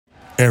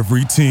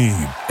Every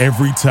team,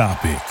 every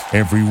topic,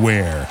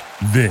 everywhere.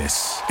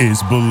 This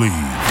is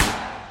Believe.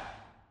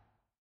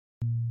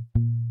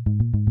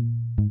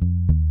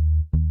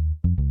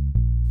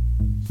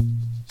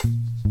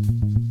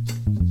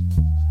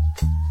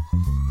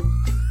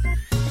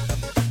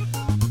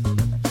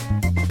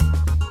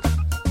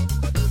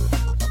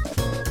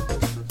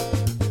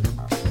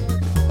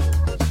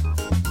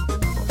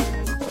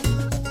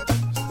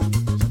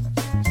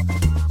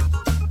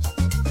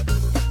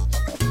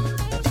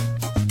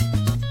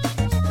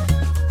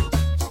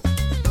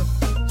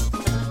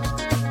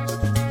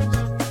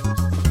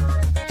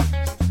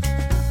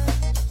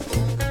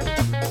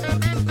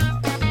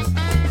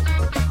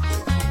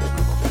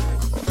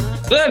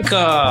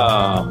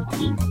 Welcome.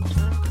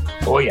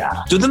 Oh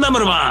yeah, to the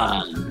number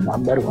one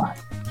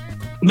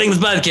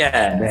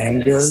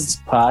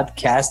Bengals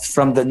podcast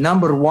from the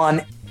number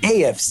one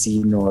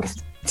AFC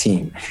North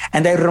team.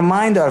 And I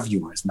remind our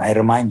viewers, and I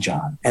remind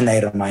John, and I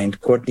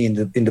remind Courtney in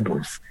the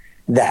booth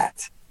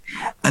that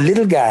a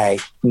little guy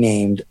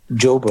named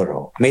Joe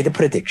Burrow made a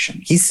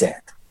prediction. He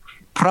said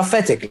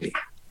prophetically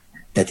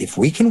that if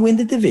we can win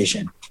the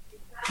division,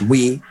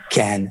 we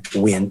can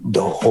win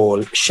the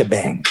whole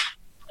shebang.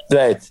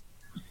 Right.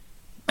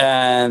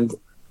 And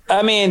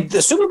I mean,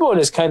 the Super Bowl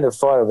is kind of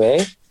far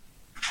away,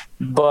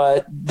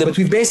 but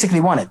we basically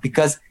won it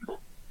because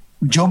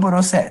Joe Burrow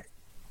said,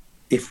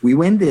 if we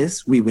win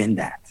this, we win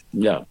that.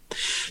 Yeah.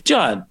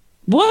 John,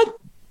 what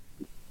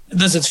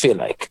does it feel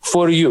like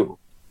for you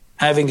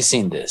having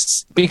seen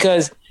this?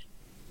 Because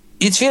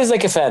it feels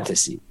like a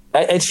fantasy.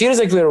 It feels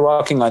like we're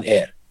walking on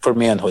air for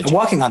me and Hoji.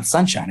 Walking on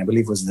sunshine, I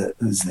believe was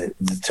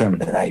the term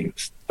that I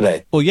used.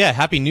 Right. Well, yeah.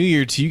 Happy New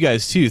Year to you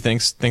guys too.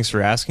 Thanks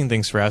for asking.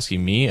 Thanks for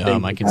asking me.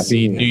 I can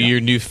see New Year,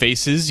 new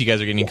faces. You guys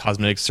are getting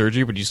cosmetic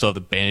surgery, but you still have the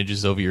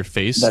bandages over your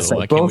face. That's so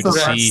right.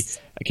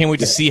 I can't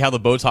wait to see how the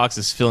Botox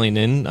is filling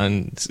in,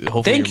 and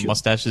hopefully your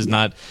mustache is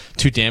not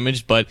too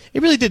damaged. But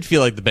it really did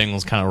feel like the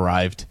Bengals kind of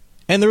arrived,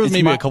 and there was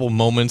maybe a couple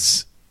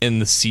moments in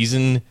the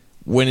season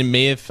when it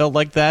may have felt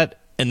like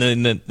that, and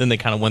then they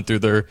kind of went through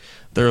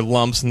their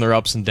lumps and their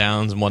ups and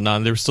downs and whatnot.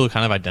 And they were still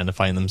kind of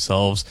identifying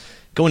themselves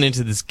going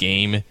into this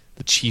game.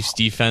 The Chiefs'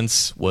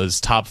 defense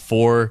was top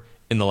 4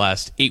 in the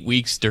last 8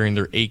 weeks during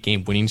their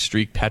 8-game winning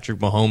streak. Patrick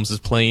Mahomes is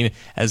playing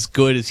as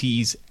good as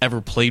he's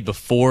ever played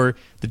before.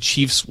 The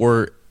Chiefs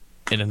were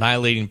an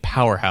annihilating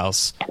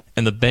powerhouse,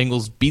 and the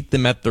Bengals beat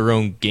them at their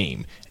own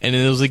game. And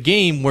it was a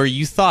game where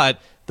you thought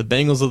the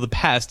Bengals of the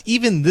past,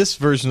 even this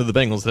version of the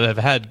Bengals that have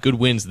had good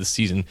wins this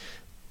season,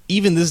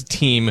 even this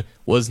team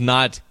was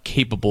not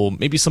capable.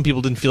 Maybe some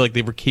people didn't feel like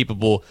they were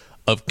capable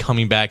of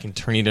coming back and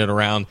turning it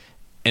around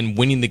and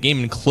winning the game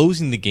and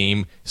closing the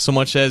game, so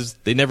much as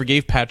they never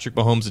gave Patrick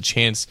Mahomes a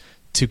chance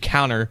to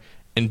counter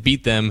and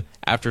beat them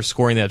after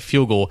scoring that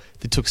field goal.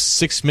 They took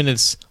 6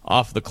 minutes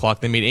off the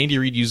clock. They made Andy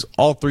Reid use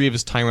all 3 of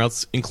his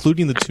timeouts,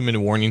 including the 2-minute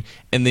warning,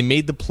 and they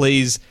made the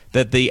plays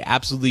that they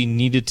absolutely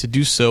needed to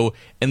do so,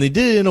 and they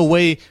did it in a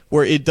way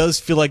where it does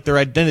feel like their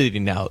identity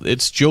now.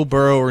 It's Joe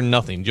Burrow or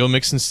nothing. Joe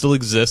Mixon still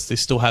exists. They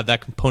still have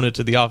that component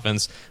to the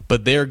offense,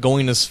 but they're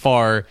going as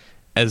far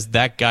as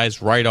that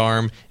guy's right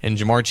arm and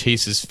Jamar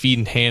Chase's feet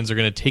and hands are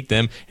going to take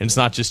them. And it's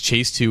not just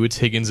Chase too, it's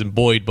Higgins and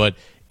Boyd, but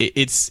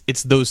it's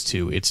those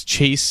two. It's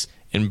Chase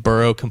and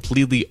Burrow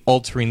completely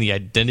altering the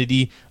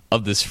identity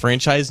of this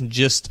franchise and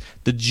just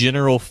the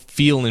general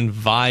feel and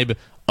vibe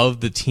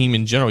of the team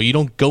in general. You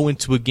don't go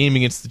into a game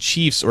against the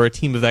Chiefs or a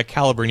team of that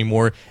caliber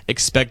anymore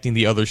expecting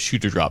the other shoe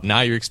to drop.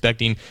 Now you're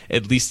expecting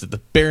at least at the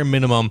bare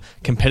minimum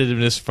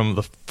competitiveness from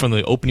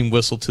the opening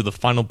whistle to the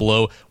final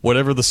blow,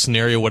 whatever the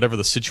scenario, whatever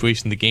the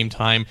situation, the game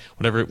time,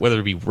 whether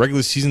it be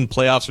regular season,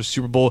 playoffs, or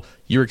Super Bowl,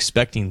 you're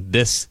expecting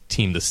this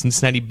team, the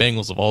Cincinnati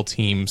Bengals of all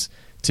teams,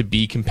 to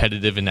be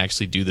competitive and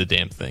actually do the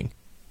damn thing.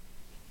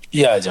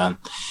 Yeah, John,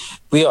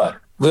 we are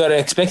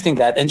expecting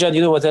that. And John,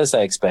 you know what else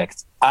I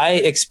expect? I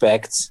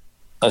expect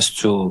us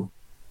to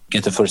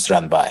get the first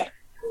round bye.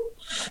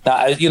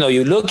 Now,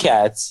 you look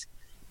at,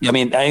 I'm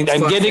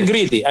getting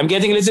greedy. I'm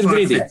getting a little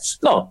greedy.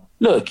 No,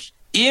 look,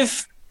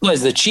 if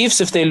the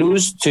Chiefs, if they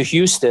lose to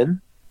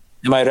Houston,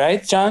 am I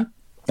right, John?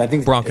 I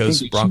think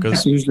Broncos.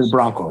 Usually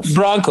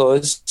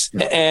Broncos.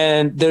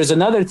 And there's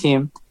another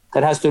team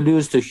that has to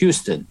lose to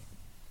Houston.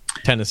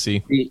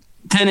 Tennessee.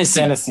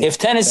 If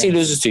Tennessee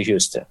loses to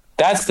Houston,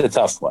 that's the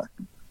tough one.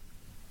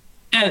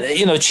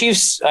 And,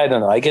 Chiefs, I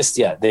don't know. I guess,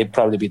 they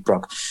probably beat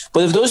Broncos.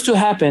 But if those two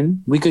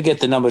happen, we could get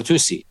the number 2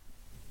 seed.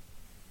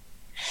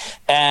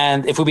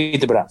 And if we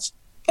beat the Browns.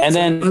 And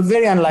then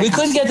very unlikely. We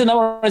could get the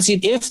number 1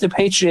 seed if the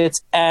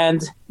Patriots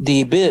and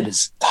the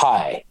Bills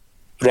tie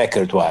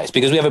record-wise,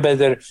 because we have a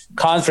better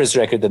conference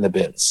record than the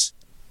Bills.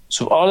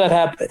 So if all that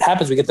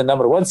happens, we get the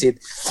number 1 seed.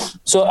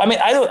 So,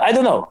 I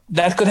don't know.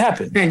 That could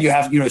happen. And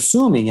you're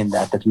assuming in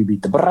that we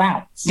beat the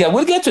Browns. Yeah,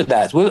 we'll get to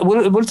that.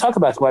 We'll talk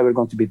about why we're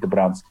going to beat the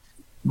Browns.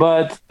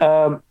 But,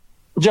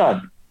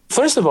 John,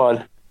 first of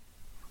all,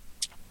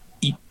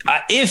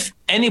 if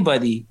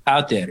anybody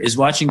out there is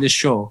watching this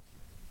show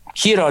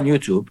here on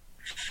YouTube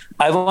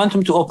I want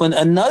him to open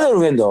another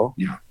window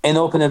and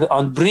open it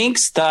on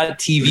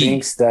Brinks.tv.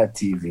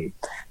 Brinks.tv.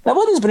 Now,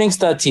 what is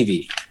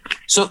Brinks.tv?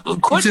 So,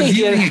 it's a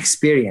viewing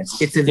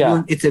experience. It's a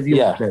viewing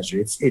pleasure.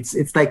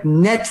 It's like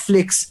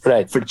Netflix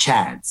for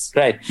Chads.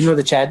 Right. You know what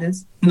the Chad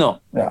is?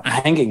 No. A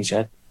hanging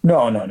Chad.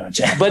 No,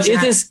 Chad. But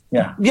it is.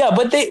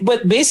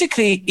 But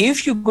basically,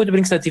 if you go to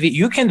Brinks.tv,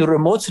 you can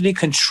remotely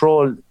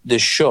control the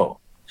show.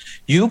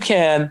 You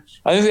can,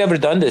 I don't know if you've ever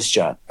done this,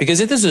 John, because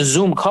it is a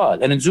Zoom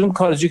call. And in Zoom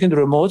calls, you can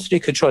remotely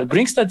control.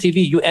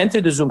 Brinks.tv, you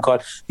enter the Zoom call.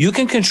 You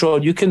can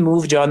control, you can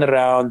move John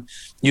around.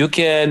 You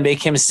can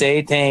make him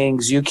say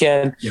things. You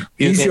can. Yeah.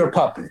 He's your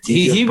puppet.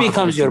 He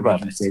becomes your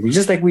puppet.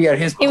 Just like we are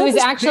his puppet. It was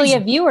actually a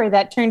viewer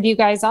that turned you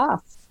guys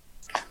off.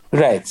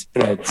 Right.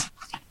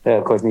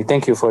 Courtney,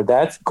 thank you for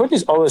that. Courtney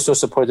is always so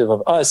supportive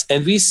of us,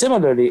 and we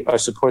similarly are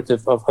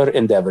supportive of her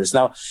endeavors.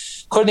 Now,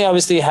 Courtney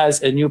obviously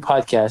has a new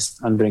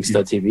podcast on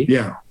Brinks.tv.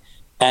 Yeah.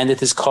 And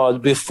it is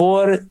called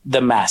Before the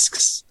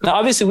Masks. Now,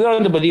 obviously, we are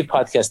on the Believe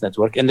Podcast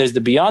Network, and there's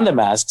the Beyond the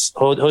Masks,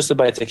 hosted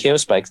by Takeo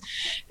Spikes.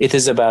 It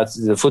is about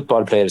the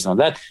football players and all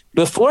that.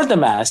 Before the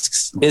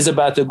Masks is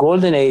about the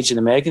golden age in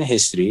American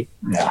history.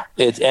 Yeah.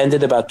 It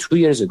ended about 2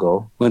 years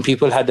ago when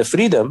people had the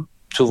freedom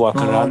to walk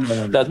around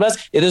that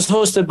mask. It is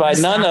hosted by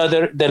none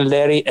other than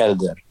Larry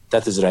Elder.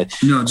 That is right.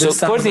 So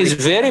Courtney is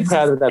very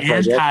proud of that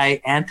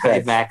project.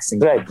 Anti-vaccine.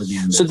 Right.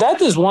 So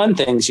that is one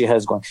thing she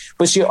has going.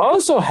 But she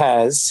also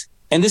has...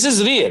 And this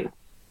is real,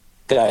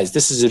 guys.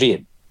 This is real.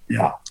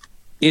 Yeah.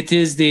 It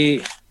is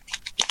the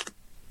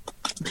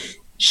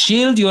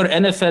Shield Your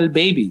NFL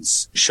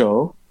Babies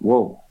show.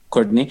 Whoa,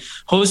 Courtney.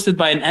 Hosted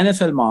by an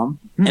NFL mom.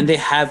 And they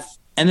have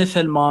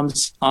NFL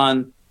moms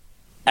on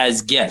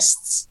as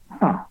guests.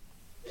 Huh.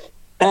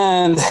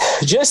 And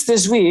just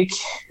this week,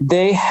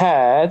 they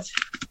had...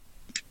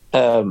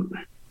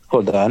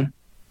 hold on.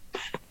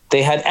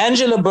 They had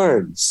Angela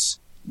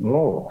Burns.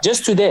 Whoa.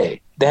 Just today.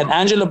 They had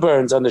Angela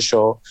Burns on the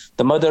show,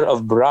 the mother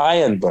of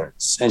Brian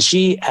Burns. And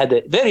she had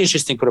a very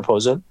interesting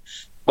proposal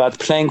about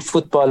playing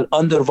football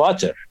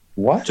underwater.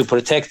 What? To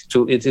protect,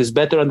 it is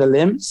better on the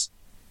limbs.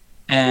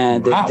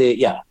 And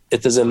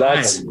it is a lot.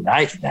 I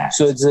like that.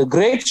 So it's a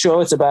great show.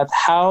 It's about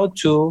how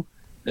to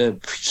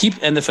keep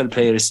NFL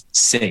players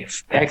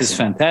safe. That is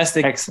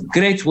fantastic. Excellent.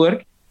 Great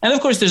work. And of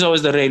course, there's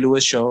always the Ray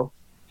Lewis show.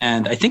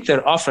 And I think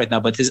they're off right now,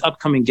 but his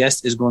upcoming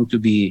guest is going to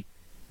be...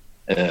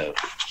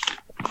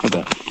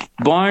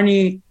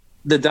 Barney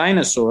the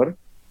dinosaur,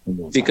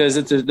 because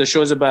the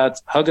show's about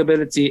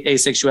huggability,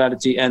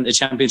 asexuality, and a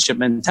championship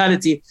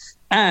mentality.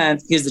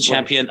 And he's the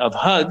champion of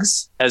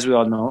hugs, as we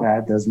all know.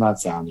 That does not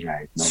sound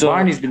right. No, so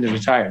Barney's been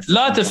retired. A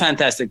lot of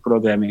fantastic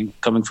programming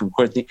coming from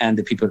Courtney and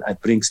the people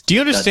at Brinks. Do you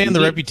understand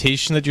the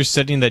reputation that you're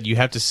setting, that you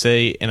have to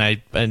say,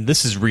 and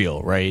this is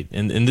real, right?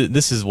 And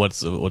this is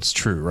what's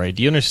true, right?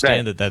 Do you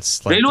understand that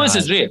that's like Ray Lewis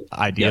is real.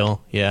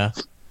 Ideal?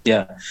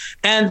 Yeah.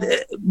 And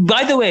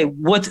by the way,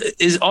 what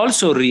is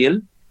also real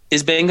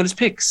is Bengals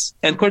picks.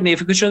 And Courtney, if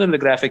you could show them the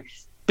graphic,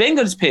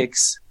 Bengals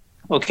picks.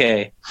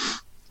 Okay,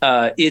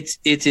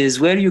 it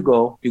is where you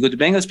go. You go to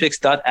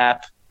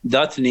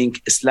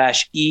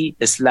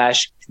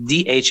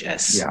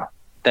bengalspicks.app.link/e/DHS. Yeah,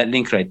 that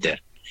link right there,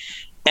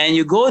 and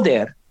you go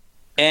there,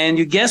 and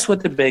you guess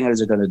what the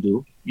Bengals are going to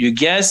do. You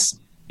guess,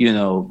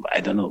 I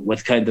don't know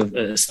what kind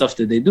of stuff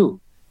that they do.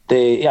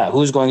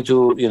 Who's going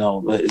to,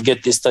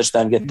 get this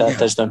touchdown, get that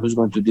touchdown, who's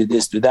going to do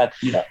this, do that.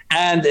 Yeah.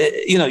 And,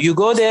 you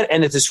go there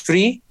and it is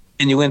free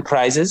and you win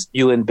prizes.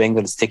 You win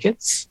Bengals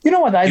tickets. You know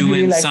what? You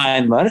win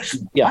signed merch.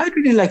 Yeah. I'd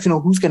really like to know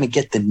who's going to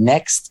get the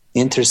next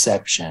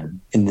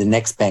interception in the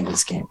next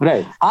Bengals game.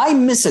 Right. I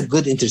miss a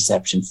good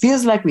interception.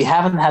 Feels like we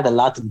haven't had a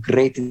lot of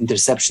great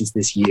interceptions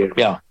this year.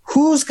 Yeah.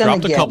 Who's going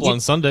to get... Dropped a couple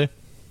on Sunday.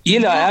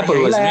 Eli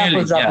Apple was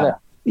really...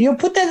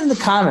 Put that in the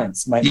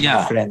comments, my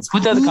friends.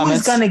 Put that in the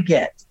comments. Who's going to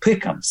get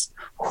pick'ems?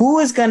 Who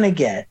is going to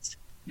get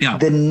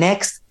the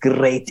next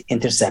great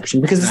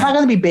interception? Because it's not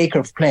going to be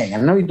Baker playing. I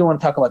know you don't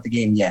want to talk about the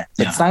game yet,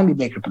 but it's not going to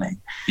be Baker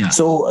playing. Yeah.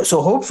 So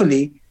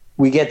hopefully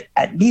we get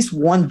at least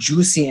one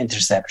juicy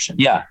interception.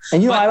 Yeah.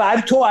 And by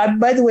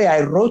the way,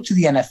 I wrote to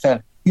the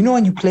NFL.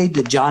 When you played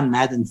the John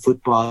Madden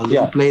football,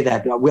 you play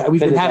that. We've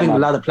been having a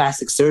lot of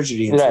plastic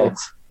surgery, and so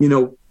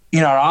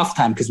in our off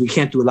time, because we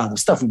can't do a lot of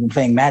stuff, we've been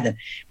playing Madden.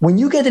 When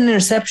you get an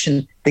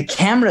interception, the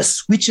camera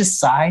switches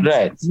sides.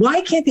 Right.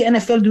 Why can't the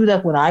NFL do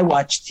that when I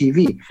watch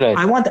TV? Right.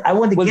 I want to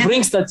get...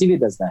 Brinks.tv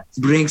does that.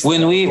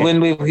 When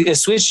we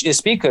switch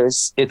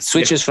speakers, it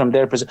switches from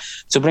their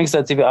perspective. So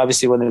Brinks.tv,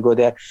 obviously, when we go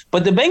there.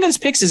 But the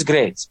Bengals picks is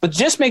great. But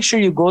just make sure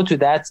you go to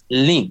that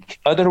link.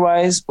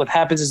 Otherwise, what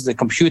happens is the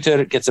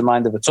computer gets a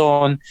mind of its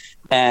own,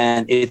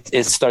 and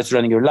it starts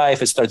running your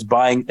life. It starts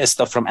buying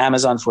stuff from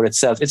Amazon for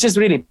itself. It's just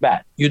really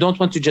bad. You don't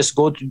want to just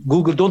go to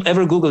Google. Don't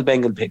ever Google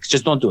Bengal picks.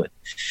 Just don't do it.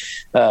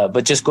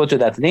 But just go to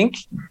that link.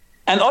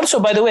 And also,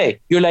 by the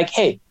way, you're like,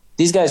 hey,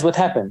 these guys, what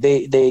happened?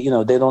 They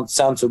don't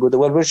sound so good.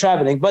 Well, we're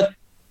traveling, but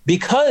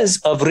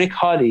because of Rick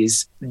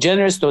Hawley's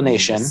generous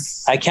donation,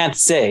 I can't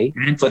say,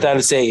 but I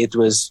would say it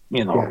was,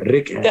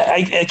 Rick.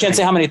 I can't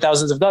say how many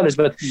thousands of dollars,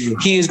 but he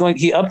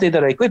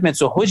updated our equipment.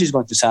 So Hoji is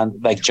going to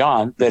sound like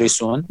John very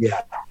soon.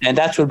 Yeah. And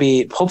that will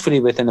be, hopefully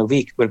within a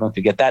week, we're going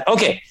to get that.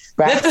 Okay.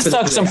 Let's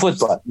talk some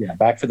football. Yeah.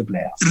 Back for the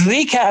playoffs.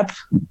 Recap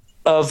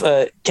of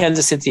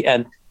Kansas City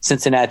and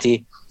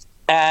Cincinnati.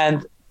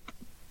 And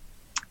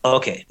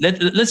okay,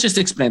 let's just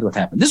explain what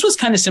happened. This was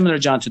kind of similar,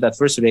 John, to that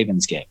first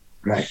Ravens game.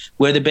 Right.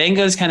 Where the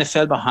Bengals kind of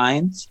fell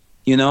behind,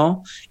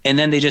 and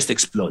then they just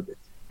exploded.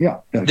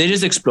 Yeah. They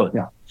just exploded.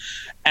 Yeah.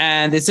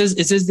 And it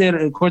says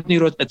there, Courtney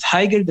wrote, a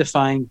tiger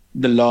defying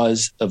the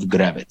laws of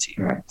gravity.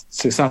 Right.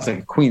 So it sounds like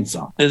a Queen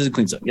song. It is a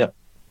Queen song, yeah.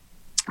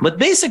 But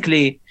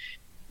basically,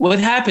 what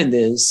happened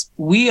is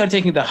we are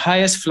taking the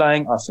highest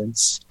flying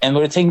offense and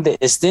we're taking the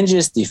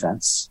stingiest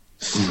defense.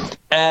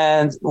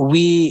 And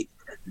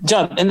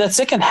John, in that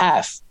second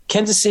half,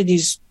 Kansas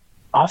City's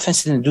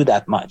offense didn't do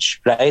that much,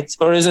 right?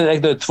 Or is it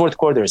like the fourth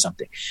quarter or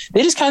something?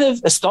 They just kind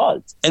of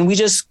stalled, and we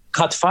just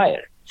caught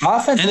fire.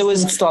 Offense, and it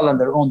was stalled on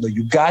their own, though.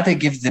 You got to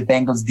give the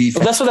Bengals defense.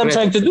 Well, that's what I'm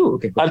trying to do.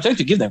 Okay, I'm trying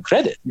to give them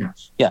credit.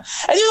 Yeah.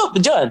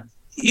 And John,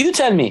 you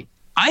tell me,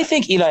 I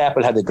think Eli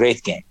Apple had a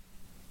great game.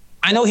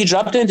 I know he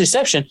dropped an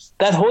interception.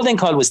 That holding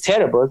call was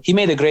terrible. He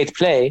made a great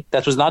play.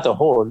 That was not a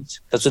hold.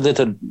 That's a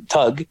little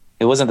tug.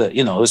 It wasn't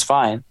it was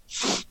fine.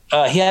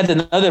 He had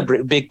another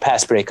big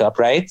pass breakup,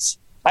 right?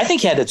 I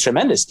think he had a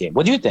tremendous game.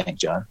 What do you think,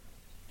 John?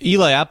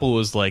 Eli Apple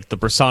was like the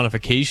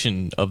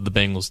personification of the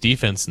Bengals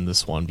defense in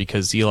this one,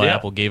 because Eli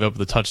Apple gave up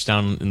the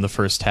touchdown in the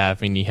first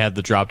half and he had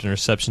the dropped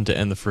interception to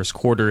end the first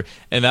quarter.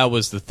 And that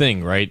was the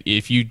thing, right?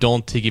 If you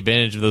don't take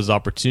advantage of those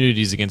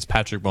opportunities against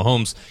Patrick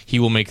Mahomes, he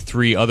will make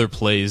 3 other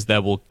plays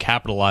that will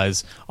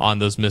capitalize on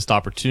those missed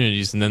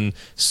opportunities. And then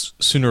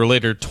sooner or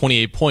later,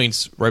 28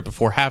 points right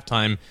before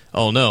halftime.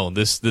 Oh no,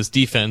 this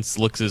defense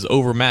looks as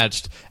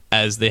overmatched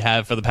as they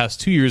have for the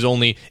past 2 years,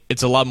 only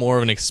it's a lot more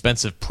of an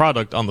expensive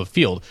product on the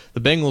field. The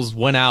Bengals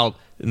went out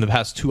in the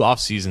past 2 off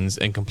seasons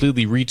and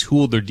completely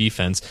retooled their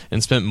defense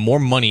and spent more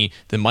money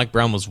than Mike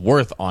Brown was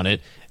worth on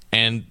it.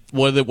 And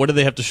what did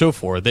they have to show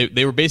for it?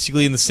 They were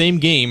basically in the same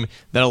game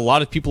that a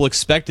lot of people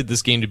expected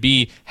this game to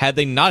be had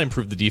they not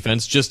improved the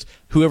defense. Just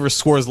whoever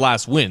scores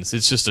last wins.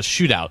 It's just a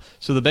shootout.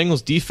 So the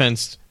Bengals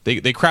defense,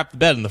 they crapped the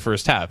bed in the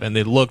first half, and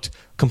they looked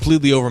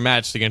completely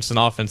overmatched against an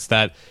offense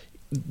that,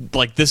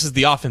 like, this is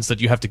the offense that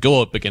you have to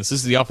go up against. This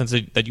is the offense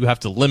that you have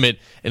to limit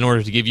in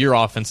order to give your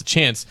offense a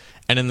chance.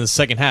 And in the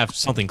second half,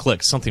 something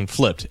clicked, something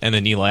flipped. And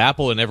then Eli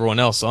Apple and everyone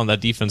else on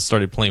that defense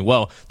started playing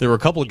well. There were a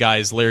couple of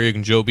guys, Larry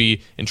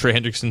Ogunjobi and Trey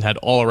Hendrickson, had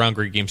all-around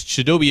great games.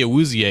 Chidobe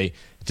Awuzie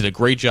did a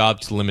great job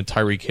to limit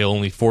Tyreek Hill,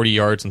 only 40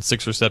 yards and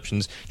 6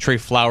 receptions. Trey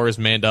Flowers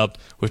manned up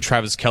with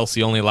Travis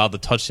Kelce, only allowed the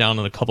touchdown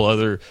and a couple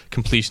other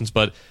completions.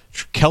 But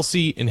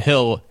Kelce and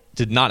Hill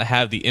did not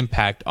have the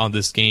impact on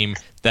this game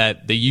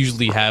that they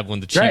usually have when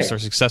the Chiefs are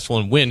successful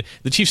and win.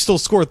 The Chiefs still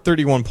scored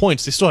 31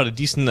 points. They still had a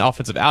decent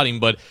offensive outing,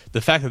 but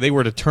the fact that they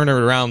were to turn it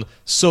around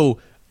so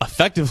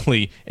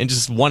effectively in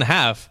just one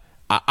half,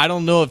 I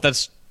don't know if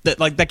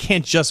that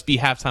can't just be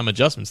halftime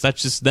adjustments.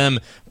 That's just them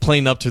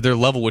playing up to their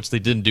level, which they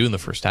didn't do in the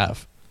first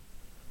half.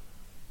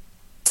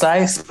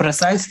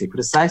 Precisely.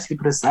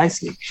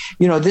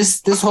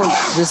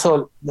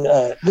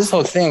 This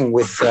whole thing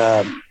with.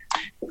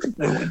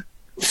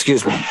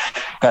 Excuse me,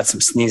 got some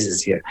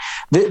sneezes here.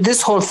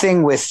 This whole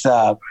thing with you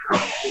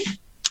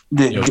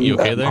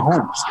okay there?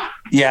 Mahomes.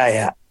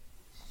 Yeah.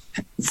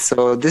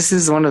 So this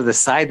is one of the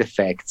side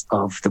effects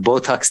of the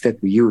Botox that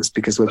we use,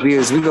 because what we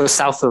use, we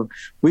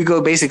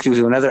go basically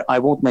to another, I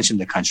won't mention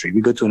the country.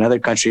 We go to another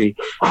country,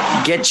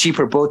 get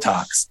cheaper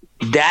Botox.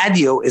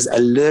 Daddy-O is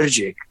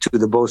allergic to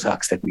the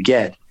Botox that we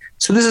get.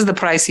 So this is the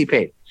price he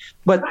paid.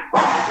 But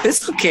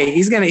it's okay.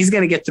 He's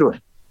gonna get through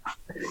it.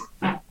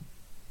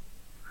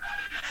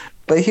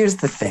 But here's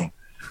the thing.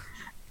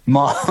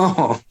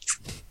 Mahomes,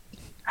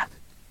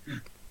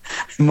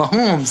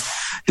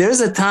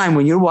 there's a time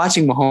when you're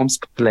watching Mahomes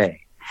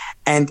play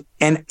and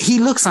he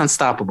looks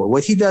unstoppable.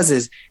 What he does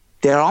is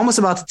they're almost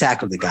about to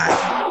tackle the guy,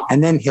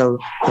 and then he'll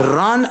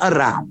run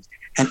around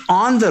and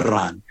on the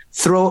run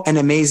throw an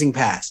amazing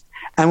pass.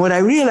 And what I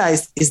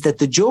realized is that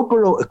the Joe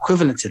Burrow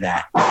equivalent to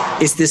that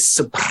is this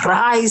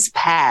surprise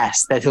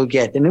pass that he'll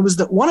get. And it was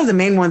one of the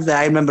main ones that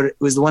I remember. It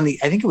was the one,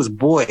 I think it was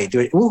Boyd.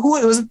 It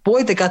was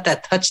Boyd that got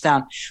that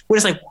touchdown, where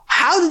it's like,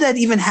 how did that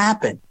even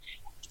happen?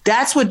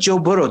 That's what Joe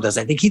Burrow does.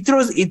 I think he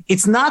throws it.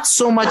 It's not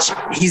so much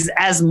he's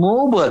as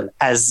mobile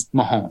as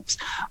Mahomes.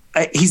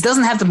 He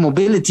doesn't have the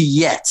mobility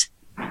yet,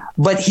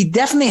 but he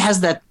definitely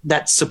has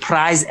that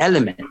surprise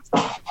element.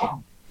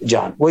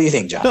 John, what do you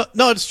think, John?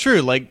 No, it's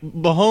true. Like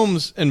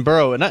Mahomes and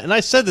Burrow, and I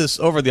said this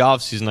over the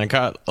offseason. I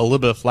got a little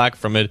bit of flack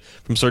from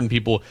certain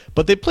people,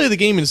 but they play the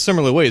game in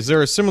similar ways.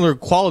 There are similar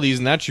qualities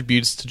and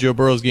attributes to Joe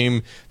Burrow's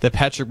game that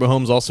Patrick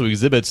Mahomes also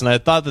exhibits, and I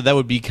thought that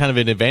would be kind of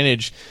an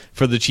advantage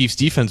for the Chiefs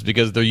defense,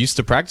 because they're used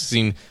to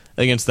practicing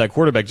against that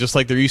quarterback, just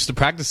like they're used to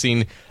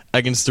practicing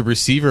against the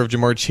receiver of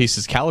Jamar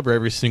Chase's caliber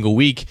every single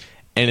week.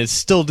 and it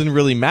still didn't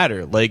really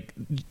matter. Like,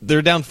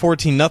 they're down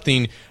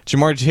 14-0.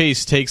 Ja'Marr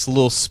Chase takes a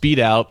little speed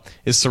out,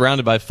 is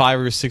surrounded by 5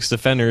 or 6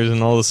 defenders,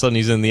 and all of a sudden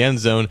he's in the end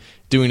zone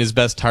doing his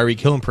best Tyreek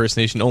Hill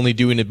impersonation, only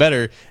doing it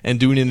better, and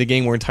doing it in a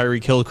game where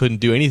Tyreek Hill couldn't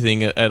do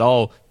anything at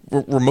all,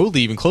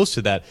 remotely even close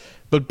to that.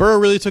 But Burrow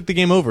really took the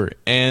game over,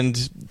 and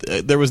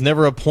there was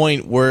never a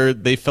point where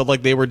they felt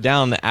like they were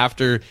down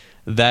after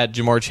that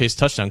Ja'Marr Chase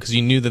touchdown, because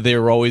you knew that they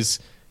were always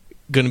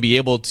going to be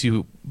able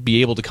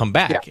to come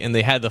back, and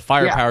they had the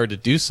firepower to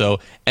do so.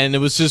 And it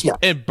was just,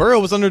 and Burrow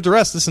was under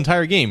duress this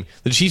entire game.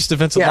 The Chiefs'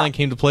 defensive line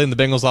came to play, and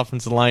the Bengals'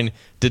 offensive line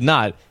did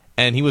not.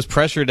 And he was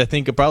pressured, I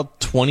think,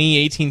 about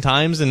 18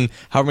 times, and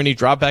however many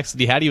dropbacks that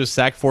he had. He was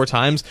sacked 4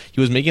 times.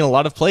 He was making a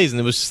lot of plays, and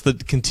it was just the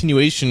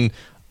continuation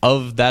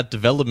of that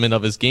development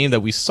of his game that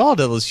we saw at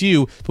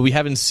LSU, but we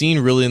haven't seen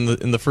really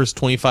in the first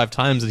 25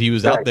 times that he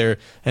was out there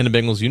in a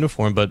Bengals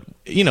uniform. But,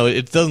 you know,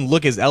 it doesn't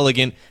look as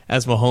elegant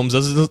as Mahomes.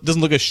 It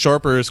doesn't look as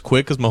sharp or as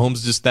quick, because Mahomes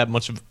is just that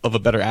much of a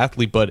better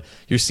athlete, but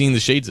you're seeing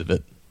the shades of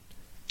it.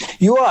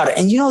 You are.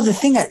 And, you know, the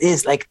thing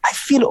is, like, I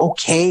feel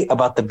okay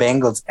about the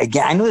Bengals.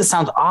 Again, I know this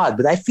sounds odd,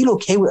 but I feel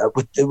okay with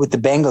the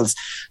Bengals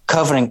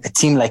covering a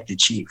team like the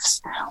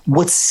Chiefs.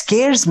 What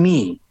scares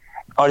me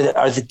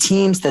are the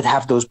teams that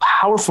have those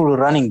powerful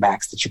running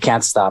backs that you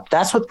can't stop.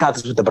 That's what got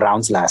us with the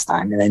Browns last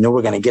time, and I know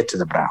we're going to get to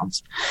the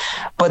Browns.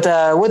 But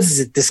what is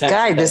it? This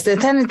guy,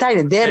 the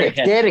Titan,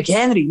 Derrick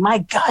Henry. My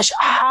gosh,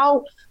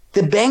 how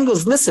the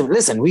Bengals?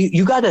 Listen.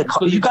 You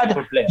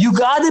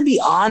gotta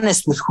be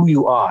honest with who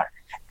you are.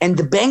 And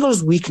the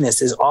Bengals'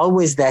 weakness is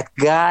always that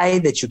guy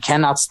that you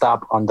cannot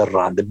stop on the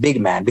run, the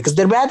big man, because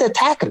they're bad at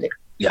tackling.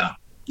 Yeah,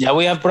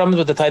 we have problems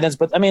with the tight ends,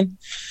 but I mean,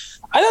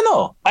 I don't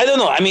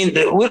know. I mean,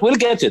 we'll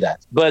get to that.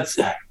 But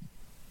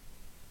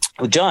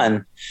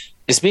John,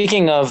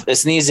 speaking of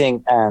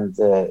sneezing and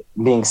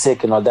being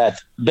sick and all that,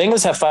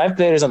 Bengals have 5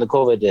 players on the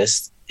COVID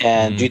list.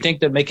 And do you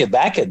think they'll make it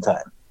back in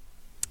time?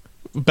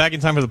 Back in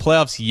time for the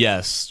playoffs?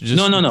 Yes.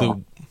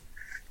 No.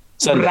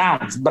 So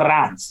Browns.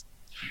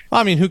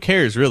 Well, I mean, who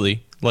cares,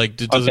 really? Like,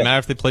 does it matter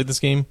if they played this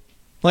game?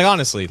 Like,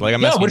 honestly, like,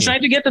 I'm asking we're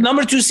trying to get the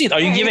number 2 seed.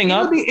 Are you giving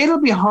up? It'll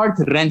be hard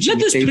to wrench.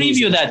 Let us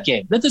preview that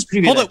game.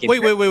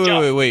 Hold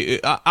on. Wait.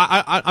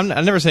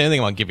 I never say anything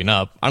about giving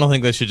up. I don't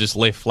think they should just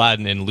lay flat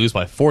and lose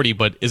by 40,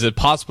 but is it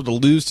possible to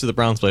lose to the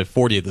Browns by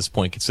 40 at this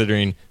point,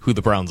 considering who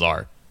the Browns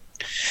are?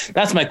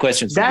 That's my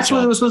question. That's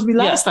what it was supposed to be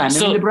last time.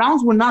 So, I mean, the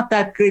Browns were not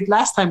that great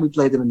last time we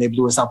played them and they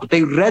blew us out. But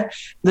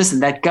listen,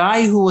 that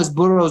guy who was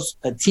Burrow's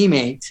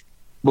teammate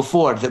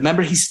before,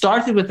 remember, he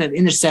started with an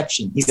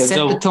interception. He set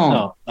the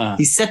tone.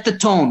 He set the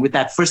tone with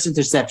that first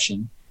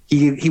interception.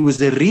 He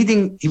was a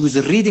reading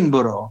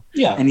Burrow.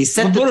 Yeah, and he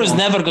set Burrow is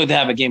never going to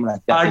have a game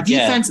like that. Our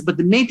defense, but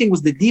the main thing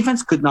was the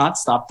defense could not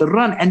stop the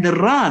run, and the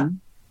run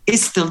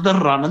is still the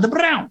run on the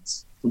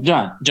Browns.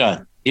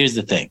 John, here's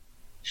the thing.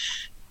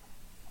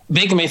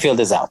 Baker Mayfield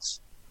is out,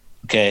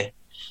 okay,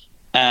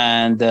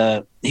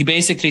 and he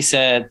basically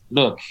said,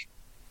 "Look,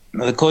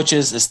 the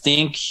coaches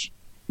stink.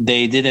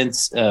 They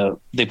didn't.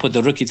 They put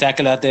the rookie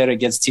tackle out there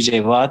against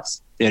T.J. Watt.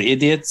 They're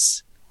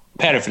idiots."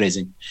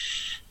 Paraphrasing,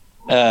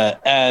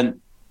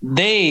 and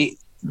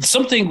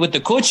something with the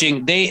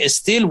coaching. They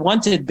still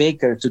wanted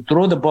Baker to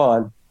throw the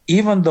ball,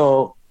 even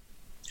though.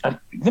 Let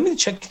me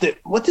check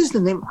what is the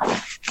name.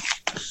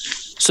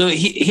 So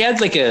he had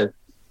like a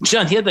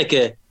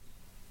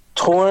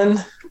torn.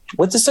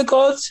 What is it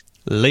called?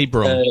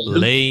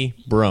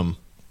 Labrum.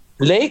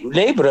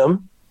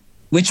 Labrum,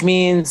 which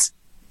means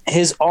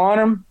his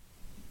arm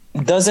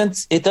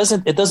doesn't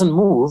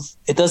move.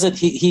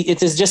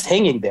 It is just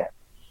hanging there.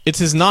 It's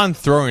his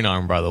non-throwing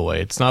arm, by the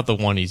way. It's not the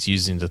one he's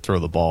using to throw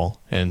the ball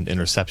and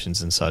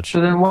interceptions and such.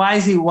 So then why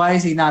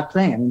is he not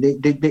playing? I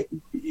mean,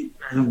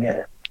 I don't get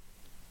it.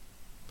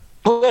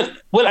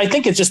 Well, I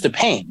think it's just the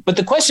pain. But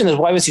the question is,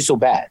 why was he so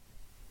bad?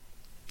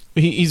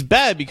 He's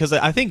bad because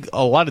I think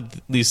a lot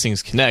of these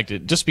things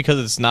connect. Just because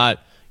it's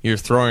not your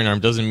throwing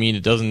arm doesn't mean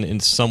it doesn't in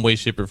some way,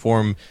 shape, or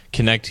form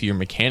connect to your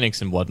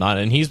mechanics and whatnot.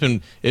 And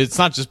it's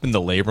not just been the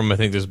labrum. I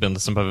think there's been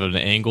some type of an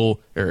ankle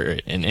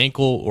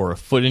or a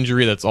foot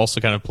injury that's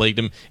also kind of plagued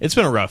him. It's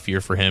been a rough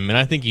year for him, and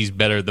I think he's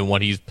better than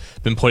what he's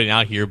been putting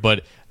out here.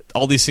 But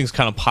all these things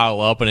kind of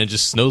pile up, and it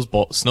just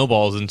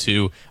snowballs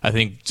into, I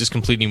think, just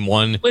completing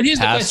one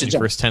pass in the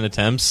first 10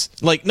 attempts.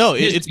 Like, no,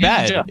 it's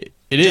bad.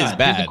 It is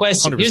bad.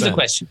 Here's the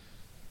question.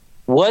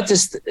 What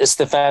is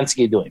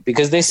Stefanski doing?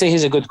 Because they say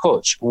he's a good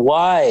coach.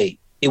 Why,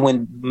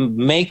 when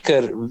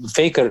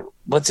Faker,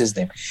 what's his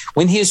name?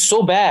 When he is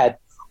so bad,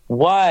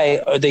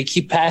 why are they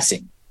keep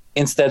passing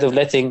instead of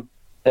letting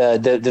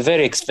the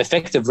very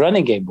effective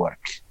running game work?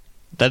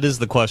 That is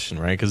the question,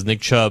 right? Because Nick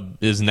Chubb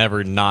is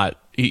never not.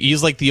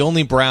 He's like the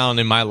only Brown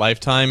in my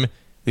lifetime,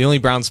 the only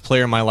Browns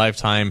player in my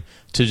lifetime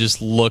to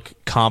just look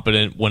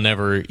competent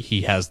whenever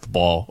he has the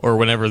ball or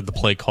whenever the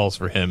play calls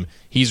for him.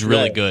 He's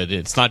really good.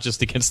 It's not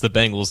just against the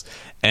Bengals,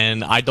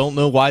 and I don't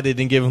know why they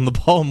didn't give him the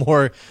ball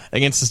more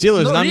against the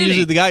Steelers. And I'm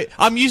usually the guy.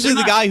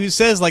 The guy who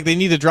says like they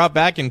need to drop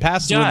back and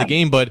pass to win the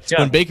game. But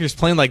when Baker's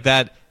playing like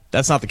that,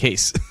 that's not the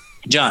case.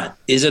 John,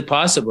 is it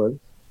possible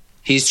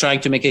he's trying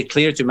to make it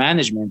clear to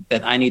management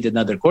that I need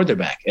another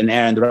quarterback, and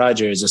Aaron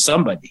Rodgers is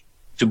somebody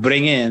to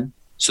bring in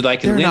so that I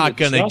can They're win. Not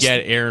going to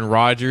get Aaron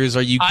Rodgers.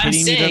 Are you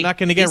kidding me? They're not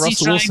going to get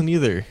Russell Wilson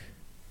either.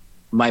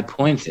 My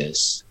point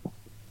is,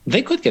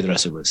 they could get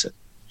Russell Wilson.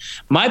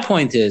 My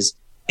point is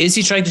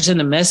he trying to send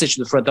a message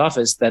to the front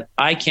office that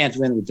I can't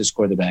win with this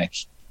quarterback?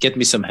 Get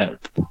me some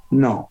help.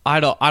 No. I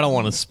don't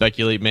want to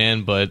speculate,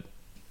 man, but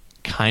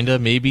kind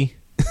of, maybe.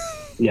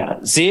 Yeah.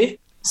 See?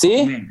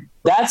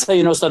 That's how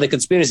you know it's not a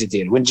conspiracy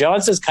theory. When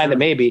John says kind of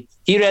maybe,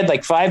 he read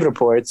like 5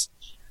 reports,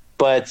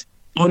 but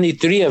only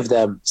 3 of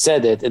them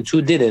said it and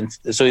 2 didn't.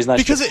 So he's not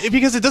because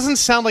it doesn't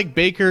sound like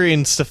Baker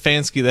and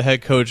Stefanski, the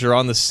head coach, are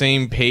on the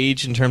same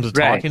page in terms of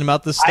talking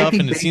about this stuff.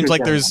 And it seems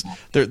like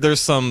there's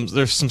some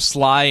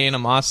sly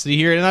animosity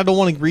here. And I don't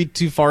want to read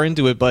too far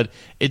into it, but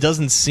it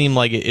doesn't seem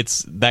like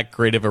it's that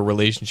great of a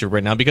relationship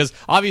right now, because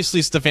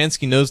obviously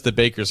Stefanski knows that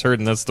Baker's hurt,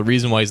 and that's the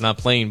reason why he's not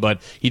playing.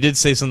 But he did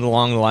say something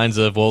along the lines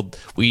of, well,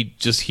 we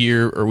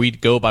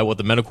go by what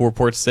the medical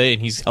reports say,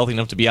 and he's healthy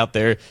enough to be out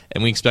there,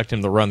 and we expect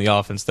him to run the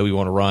offense that we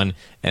want to run.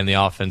 And the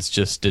offense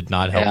just did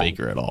not help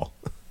Baker at all.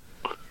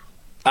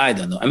 I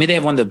don't know. I mean, they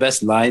have one of the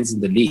best lines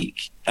in the league.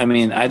 I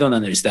mean, I don't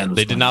understand.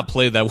 They did not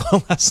play that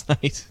well last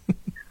night.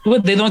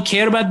 But they don't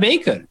care about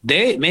Baker.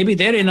 Maybe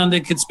they're in on the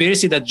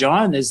conspiracy that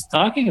John is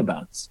talking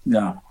about.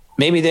 Yeah.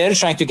 Maybe they're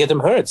trying to get him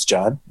hurt,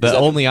 John.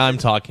 I'm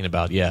talking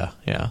about, yeah.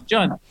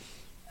 John,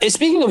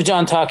 speaking of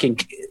John talking,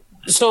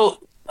 so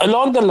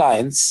along the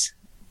lines,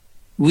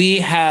 we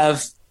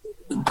have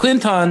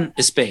Quinton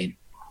Spain.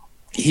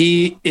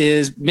 He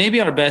is maybe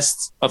our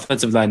best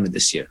offensive lineman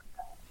this year.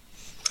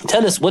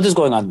 Tell us, what is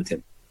going on with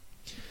him?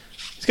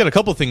 He's got a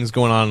couple things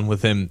going on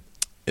with him.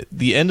 At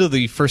the end of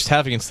the first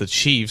half against the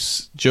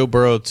Chiefs, Joe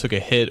Burrow took a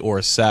hit or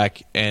a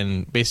sack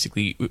and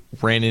basically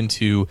ran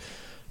into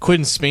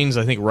Quinton Spain's,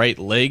 I think, right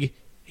leg.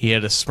 He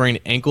had a sprained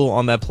ankle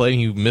on that play.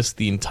 He missed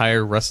the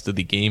entire rest of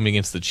the game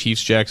against the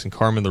Chiefs. Jackson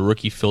Carman, the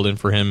rookie, filled in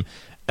for him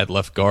at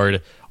left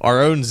guard.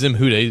 Our own Zim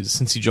Hude,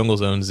 Cincy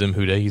Jungle's own Zim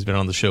Hude, he's been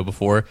on the show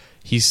before.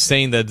 He's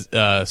saying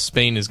that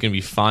Spain is going to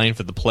be fine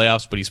for the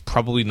playoffs, but he's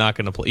probably not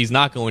going to play. He's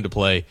not going to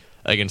play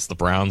against the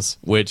Browns,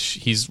 which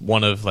he's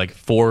one of like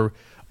 4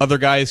 other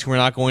guys who are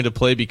not going to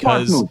play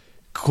because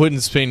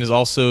Quinton Spain has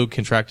also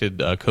contracted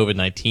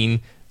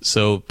COVID-19.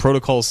 So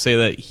protocols say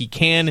that he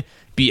can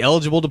be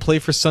eligible to play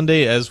for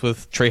Sunday, as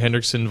with Trey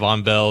Hendrickson,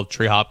 Von Bell,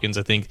 Trey Hopkins,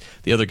 I think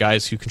the other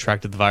guys who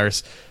contracted the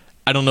virus.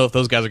 I don't know if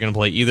those guys are going to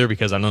play either,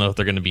 because I don't know if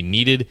they're going to be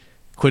needed.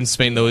 Quinton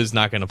Spain, though, is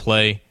not going to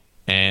play,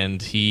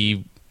 and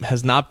he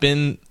has not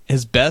been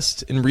his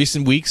best in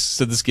recent weeks,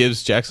 so this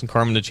gives Jackson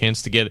Carman a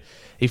chance to get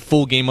a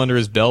full game under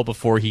his belt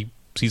before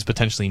he's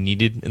potentially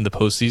needed in the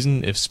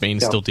postseason if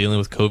Spain's still dealing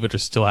with COVID or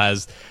still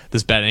has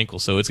this bad ankle.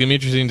 So it's going to be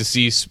interesting to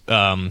see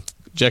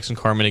Jackson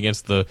Carman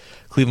against the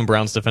Cleveland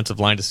Browns defensive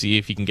line to see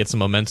if he can get some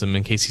momentum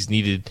in case he's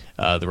needed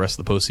the rest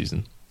of the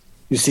postseason.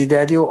 You see,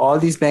 Daddy, all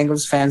these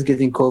Bengals fans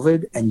getting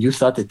COVID, and you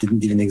thought it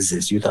didn't even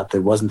exist. You thought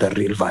there wasn't a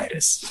real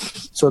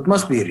virus. So it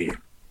must be real.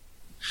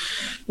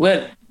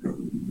 Well,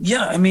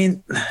 yeah, I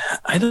mean,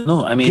 I don't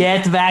know. I mean,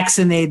 get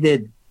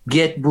vaccinated,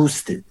 get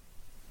boosted.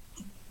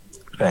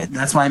 Right.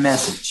 That's my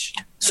message.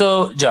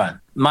 So, John,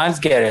 Myles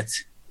Garrett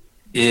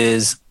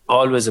is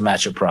always a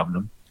matchup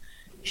problem.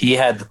 He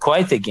had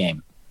quite a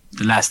game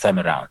the last time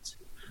around.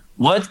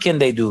 What can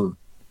they do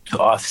to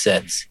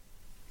offset,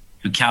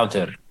 to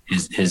counter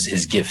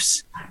his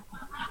gifts?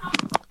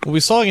 Well, we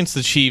saw against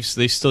the Chiefs,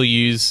 they still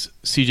use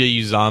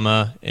CJ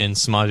Uzomah and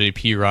Samaje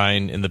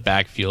Perine in the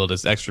backfield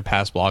as extra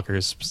pass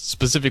blockers,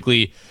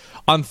 specifically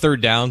on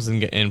third downs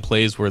and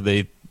plays where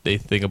they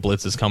think a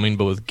blitz is coming.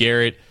 But with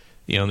Garrett,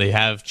 they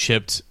have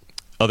chipped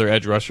other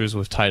edge rushers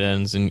with tight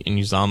ends and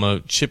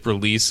Uzomah. Chip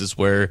release is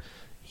where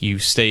you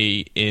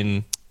stay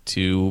in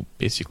to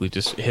basically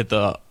just hit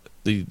the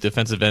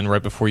defensive end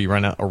right before you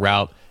run out a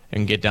route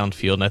and get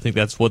downfield. And I think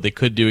that's what they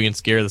could do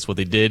against Garrett. That's what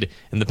they did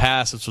in the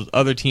past. That's what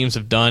other teams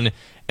have done.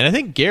 And I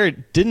think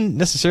Garrett didn't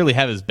necessarily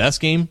have his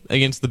best game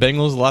against the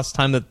Bengals the last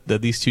time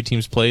that these two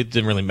teams played. It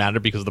didn't really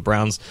matter because the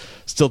Browns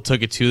still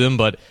took it to them.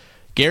 But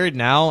Garrett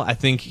now, I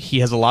think he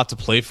has a lot to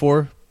play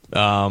for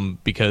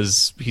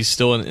because he's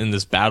still in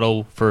this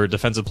battle for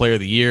Defensive Player of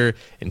the Year.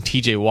 And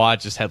TJ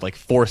Watt just had like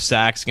 4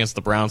 sacks against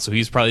the Browns, so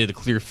he's probably the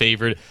clear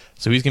favorite.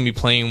 So he's going to be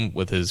playing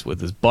with his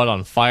butt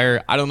on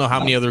fire. I don't know how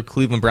many other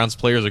Cleveland Browns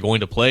players are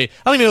going to play. I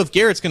don't even know if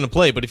Garrett's going to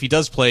play, but if he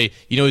does play,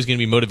 he's going to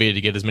be motivated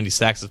to get as many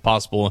sacks as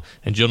possible.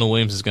 And Jonah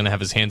Williams is going to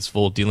have his hands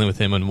full dealing with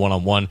him in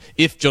one-on-one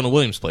if Jonah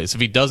Williams plays. If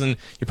he doesn't,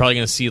 you're probably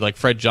going to see like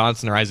Fred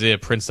Johnson or Isaiah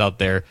Prince out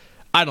there.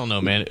 I don't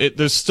know, man.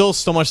 There's still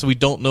so much that we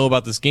don't know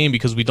about this game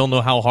because we don't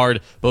know how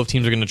hard both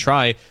teams are going to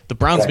try. The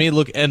Browns may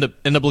end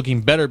up looking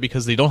better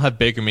because they don't have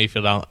Baker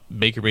Mayfield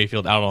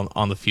out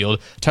on the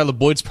field. Tyler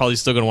Boyd's probably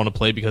still going to want to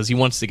play because he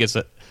wants to get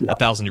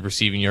 1,000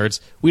 receiving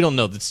yards. We don't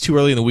know. It's too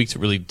early in the week to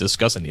really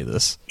discuss any of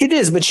this. It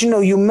is, but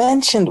you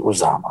mentioned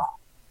Uzomah,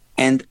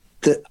 and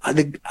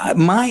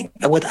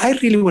what I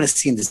really want to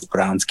see in this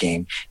Browns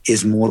game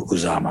is more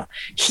Uzomah.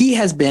 He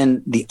has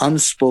been the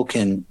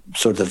unspoken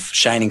sort of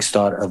shining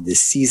star of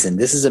this season.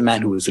 This is a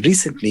man who was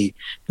recently,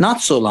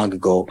 not so long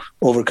ago,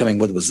 overcoming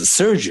what was a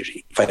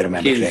surgery, if I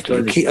remember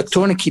correctly, a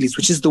torn Achilles,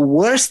 which is the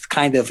worst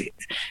kind of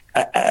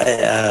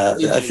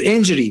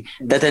injury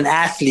that an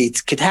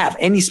athlete could have,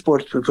 any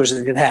sport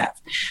person could have.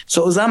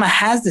 So Uzama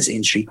has this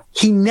injury.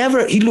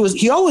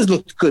 He always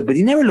looked good, but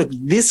he never looked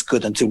this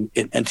good until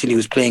he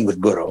was playing with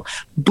Burrow.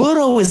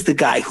 Burrow is the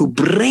guy who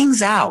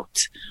brings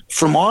out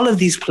from all of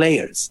these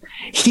players.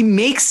 He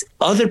makes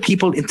other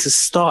people into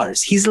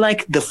stars. He's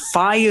like the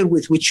fire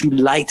with which you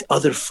light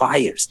other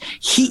fires.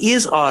 He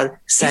is our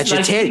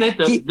Sagittarius.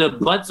 The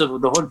butts of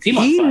the whole team.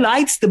 He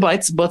lights the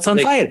butts on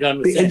fire.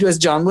 As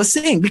John was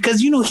saying,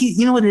 because you know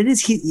what it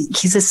is.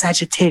 He's a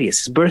Sagittarius.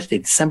 His birthday,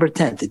 December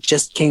 10th.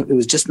 It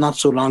was just not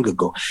so long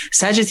ago.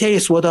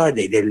 Sagittarius, what are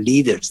they? They're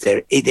leaders.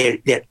 They're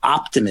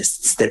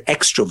optimists. They're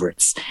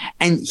extroverts.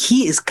 And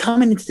he is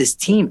coming into this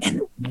team,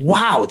 and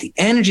wow, the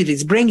energy that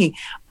he's bringing.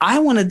 I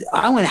want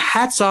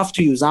hats off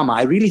to Uzama.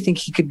 I really think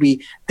he could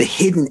be the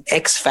hidden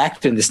X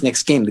factor in this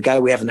next game. The guy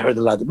we haven't heard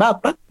a lot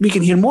about, but we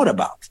can hear more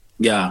about.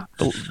 Yeah.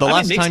 The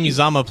last time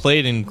Uzama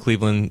played in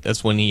Cleveland,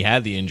 that's when he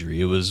had the injury.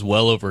 It was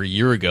well over a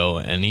year ago,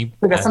 and he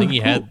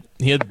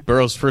had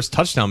Burrow's first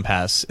touchdown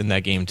pass in that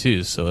game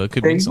too. So it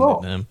could be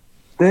something to him.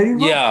 There you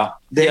go.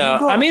 Yeah.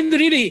 I mean,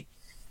 really.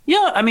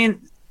 Yeah. I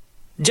mean,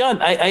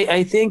 John,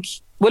 I think.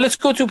 Well, let's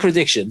go to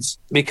predictions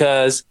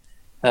because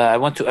I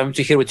want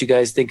to hear what you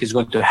guys think is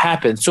going to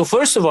happen. So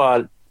first of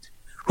all,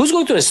 who's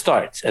going to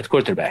start at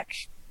quarterback?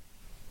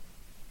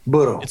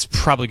 Burrow. It's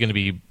probably going to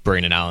be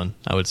Brandon Allen,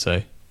 I would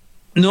say.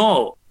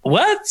 No.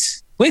 What?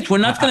 Wait, we're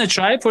not going to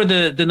try for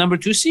the number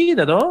 2 seed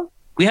at all?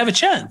 We have a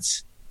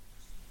chance.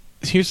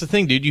 Here's the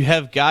thing, dude. You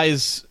have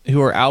guys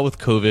who are out with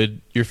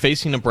COVID. You're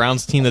facing a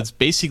Browns team that's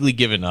basically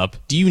given up.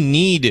 Do you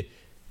need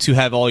to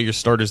have all your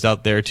starters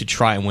out there to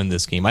try and win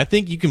this game? I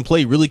think you can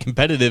play really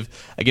competitive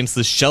against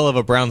the shell of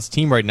a Browns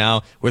team right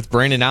now with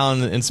Brandon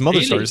Allen and some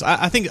other starters.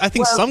 I think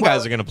some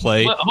guys are going to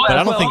play, but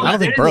I don't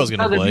think Burrow's going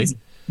to play.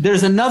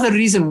 There's another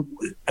reason,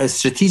 a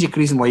strategic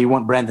reason why you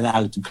want Brandon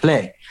Allen to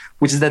play,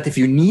 which is that if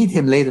you need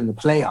him late in the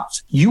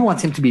playoffs, you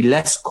want him to be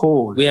less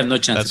cold. We have no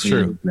chance. That's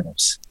true.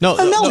 No,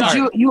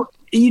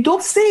 you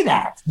don't say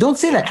that. Don't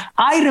say that.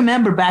 I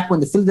remember back when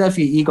the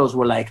Philadelphia Eagles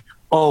were like,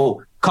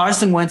 "Oh,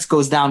 Carson Wentz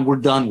goes down, we're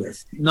done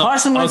with."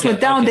 Carson Wentz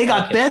went down, they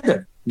got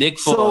better. Nick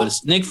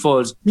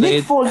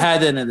Foles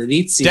had an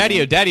elite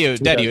season. Daddy,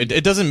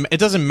 it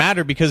doesn't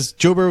matter because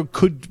Joe Burrow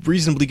could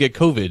reasonably get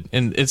COVID,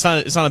 and it's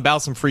not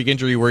about some freak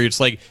injury where it's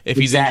like if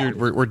he's injured,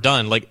 we're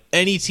done. Like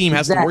any team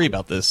has to worry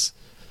about this.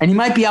 And he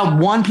might be out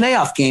one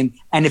playoff game,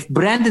 and if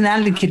Brandon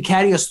Allen can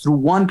carry us through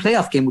one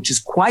playoff game, which is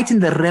quite in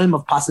the realm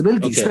of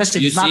possibility, especially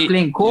if he's not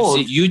playing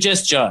cold. You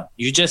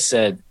just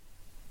said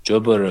Joe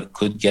Burrow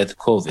could get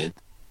COVID,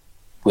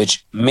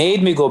 which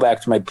made me go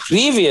back to my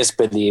previous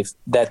belief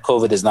that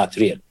COVID is not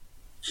real.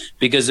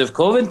 Because if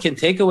COVID can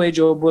take away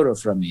Joe Burrow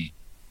from me,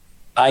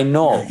 I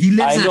know. He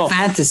lives in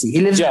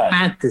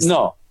fantasy.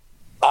 No,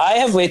 I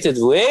have waited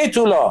way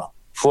too long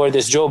for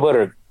this Joe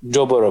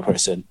Burrow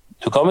person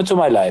to come into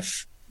my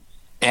life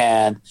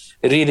and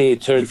really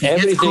turn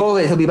everything.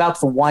 COVID, he'll be out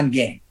for one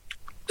game.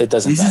 It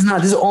doesn't matter.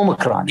 This is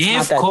Omicron.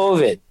 If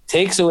COVID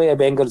takes away a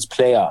Bengals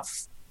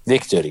playoff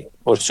victory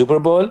or Super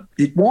Bowl,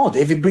 it won't.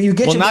 If you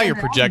get now you're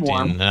projecting,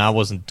 and I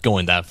wasn't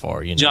going that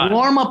far. You know, John,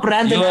 warm up,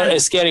 Brandon. You are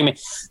scaring me.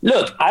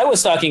 Look, I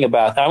was talking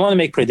about. I want to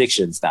make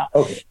predictions now.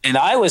 Okay. And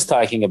I was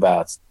talking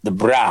about the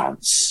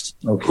Browns.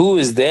 Okay. Who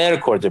is their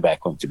quarterback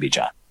going to be,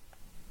 John?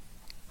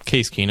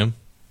 Case Keenum.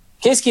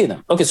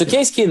 Okay, so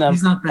Case Keenum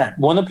he's not bad.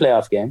 Won a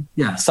playoff game.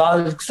 Yeah,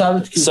 solid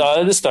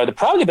starter.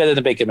 Probably better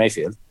than Baker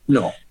Mayfield.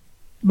 No.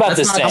 But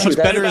the same. How much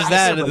better is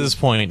that at this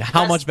point?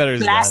 How much better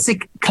is that?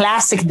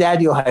 Classic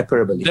Daddy-o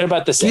hyperbole. They're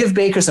about the same. Give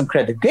Baker some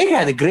credit. Baker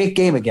had a great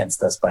game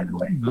against us, by the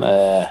way.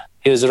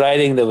 He was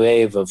riding the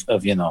wave of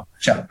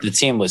the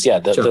team was,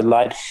 the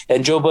line.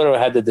 And Joe Burrow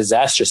had the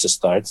disastrous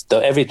start.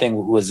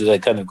 Everything was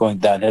like kind of going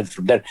downhill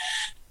from there.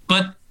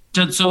 But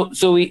so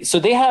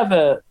they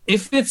have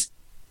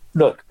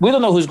look, we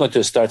don't know who's going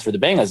to start for the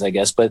Bengals, I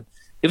guess, but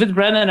if it's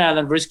Brandon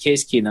Allen versus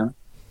Case Keenum,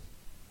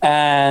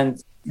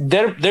 and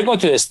they're going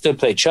to still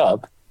play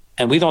Chubb,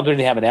 and we don't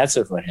really have an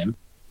answer for him.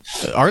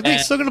 Are they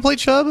still going to play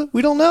Chubb?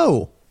 We don't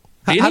know.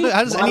 Really?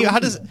 How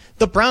does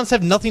the Browns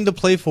have nothing to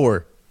play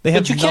for?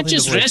 But you can't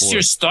just rest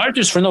your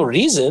starters for no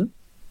reason.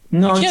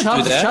 No,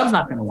 Chubb's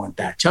not going to want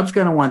that. Chubb's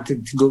going to want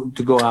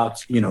to go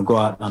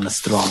out on a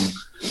strong.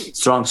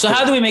 So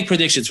how do we make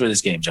predictions for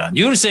this game, John?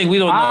 You were saying we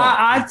don't know.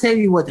 I'll tell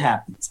you what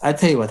happens.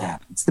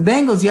 The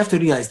Bengals, you have to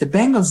realize, the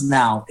Bengals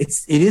now,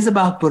 it is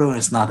about Burrow and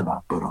it's not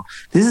about Burrow.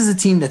 This is a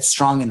team that's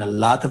strong in a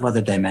lot of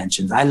other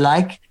dimensions. I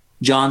like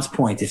John's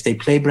point. If they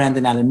play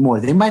Brandon Allen more,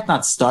 they might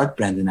not start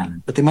Brandon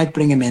Allen, but they might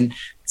bring him in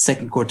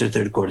second quarter,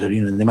 third quarter.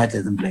 They might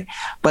let them play.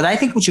 But I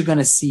think what you're going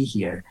to see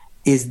here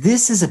is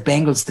this is a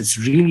Bengals that's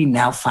really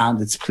now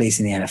found its place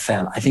in the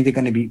NFL. I think they're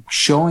going to be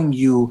showing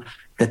you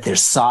that they're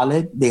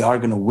solid. They are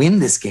going to win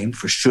this game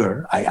for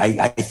sure.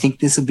 I think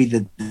this will be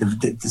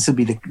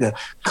the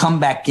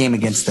comeback game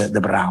against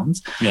the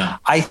Browns. Yeah.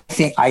 I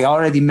think I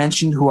already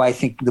mentioned who I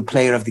think the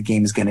player of the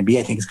game is going to be.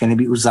 I think it's going to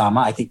be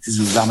Uzama. I think this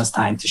is Uzama's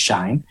time to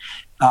shine.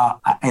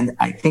 And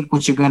I think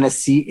what you're going to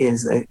see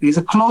is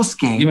a close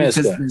game.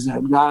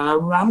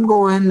 I'm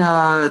going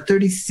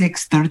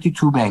 36-32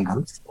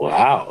 Bengals.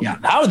 Wow. Yeah.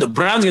 How are the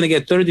Browns going to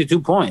get 32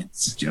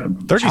 points?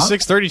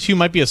 36-32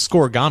 might be a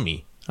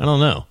scoregami. I don't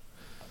know.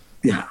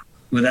 Yeah.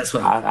 Well, that's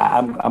what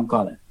I'm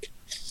calling.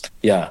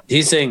 Yeah.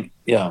 He's saying,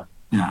 yeah.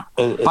 Yeah.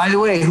 By the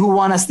way, who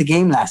won us the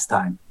game last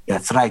time?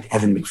 That's right,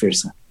 Evan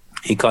McPherson.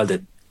 He called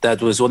it.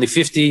 That was only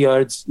 50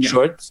 yards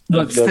short.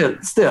 But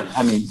still,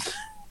 I mean...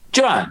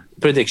 John,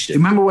 prediction.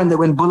 Remember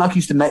when Bullock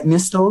used to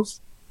miss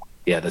those?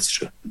 Yeah, that's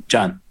true.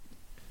 John.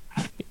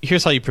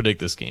 Here's how you predict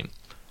this game.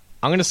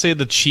 I'm going to say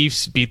the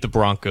Chiefs beat the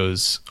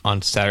Broncos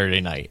on Saturday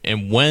night.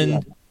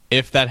 And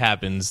if that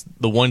happens,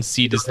 the 1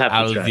 seed is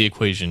out of the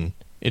equation.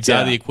 It's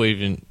out of the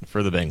equation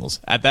for the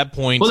Bengals. At that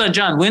point... Hold on,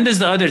 John. When does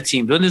the other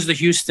team? When does the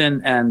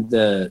Houston and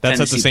the That's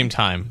Tennessee at the same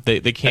time. They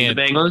can't... And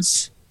the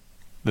Bengals?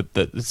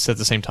 It's at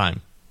the same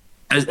time.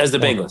 As the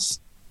Bengals?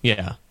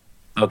 Yeah.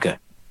 Okay.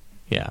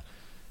 Yeah.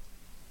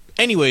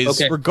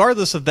 Anyways,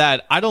 regardless of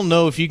that, I don't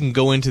know if you can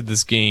go into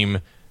this game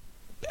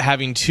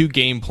having 2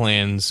 game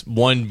plans,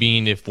 one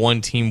being if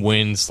one team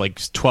wins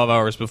like 12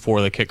 hours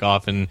before the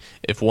kickoff, and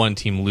if one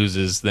team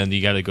loses, then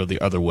you got to go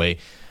the other way.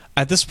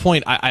 At this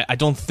point, I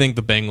don't think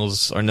the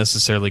Bengals are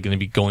necessarily going to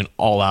be going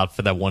all out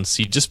for that 1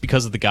 seed just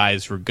because of the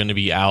guys who are going to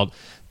be out.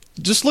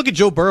 Just look at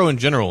Joe Burrow in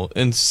general.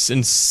 In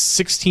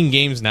 16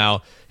 games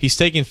now, he's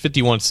taken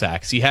 51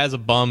 sacks. He has a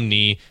bum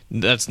knee.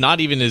 That's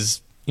not even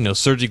his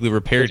surgically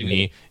repaired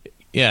knee.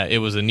 Yeah, it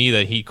was a knee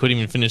that he couldn't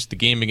even finish the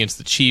game against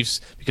the Chiefs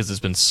because it's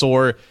been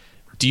sore.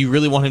 Do you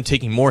really want him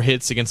taking more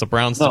hits against the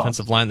Browns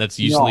defensive line that's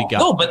usually got?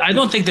 No, but I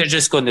don't think they're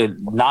just going to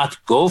not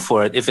go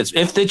for it. If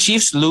the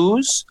Chiefs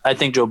lose, I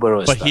think Joe Burrow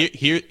is But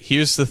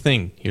here's the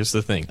thing.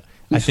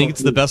 I think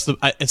it's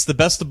the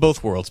best of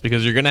both worlds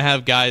because you're going to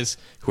have guys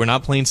who are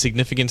not playing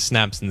significant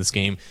snaps in this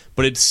game,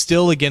 but it's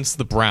still against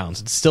the Browns.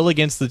 It's still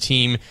against the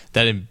team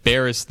that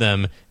embarrassed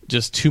them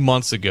just 2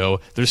 months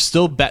ago. There's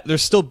still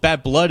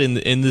bad blood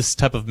in this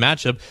type of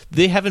matchup.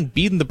 They haven't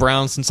beaten the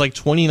Browns since like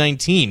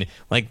 2019.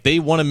 Like, they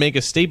want to make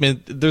a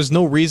statement. There's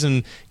no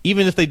reason,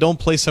 even if they don't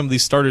play some of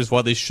these starters,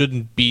 why they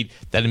shouldn't beat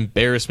that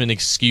embarrassment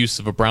excuse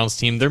of a Browns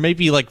team. There may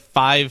be like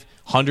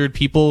 500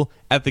 people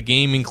at the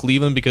game in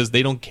Cleveland because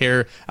they don't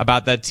care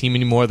about that team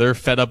anymore. They're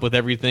fed up with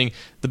everything.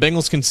 The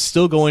Bengals can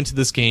still go into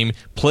this game,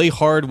 play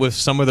hard with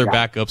some of their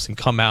backups, and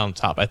come out on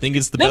top. I think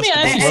it's the best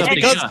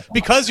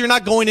because you're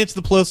not going into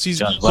the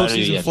postseason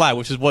flat,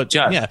 which is what.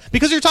 John. Yeah,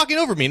 because you're talking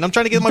over me, and I'm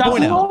trying to get my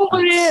point out.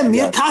 Over him.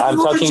 You're talking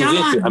over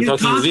John. I'm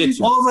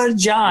talking over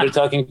John. We're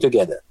talking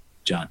together,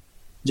 John.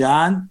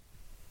 John.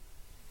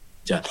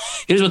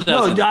 Here's what.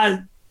 No,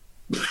 John.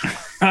 All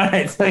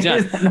right, so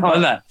John,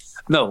 hold on.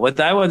 No, what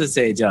I want to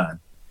say, John,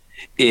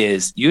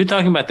 is you're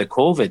talking about the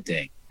COVID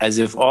thing as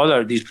if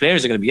these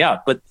players are going to be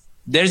out, but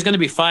there's going to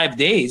be 5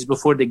 days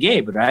before the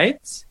game, right?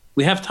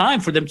 We have time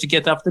for them to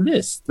get off the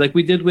list, like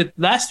we did with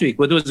last week.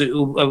 What was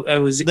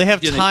it? They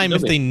have time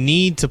if they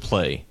need to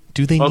play.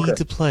 Do they need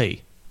to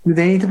play? Do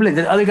they need to play?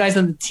 The other guys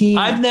on the team.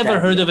 I've never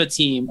heard of a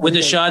team with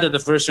a shot at the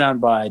first round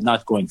bye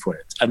not going for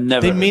it. I've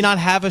never. They may not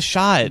have a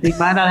shot. They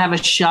might not have a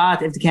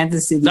shot if the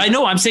Kansas City. I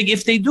know. I'm saying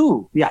if they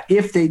do. Yeah,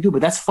 if they do,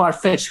 but that's far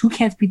fetched. Who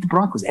can't beat the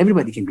Broncos?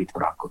 Everybody can beat the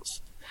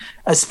Broncos,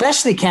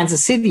 especially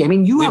Kansas City. I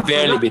mean, we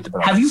barely beat the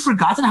Broncos. Have you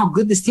forgotten how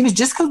good this team is?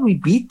 Just because we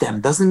beat them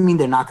doesn't mean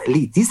they're not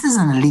elite. This is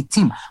an elite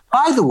team.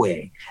 By the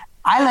way,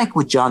 I like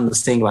what John was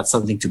saying about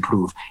something to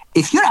prove.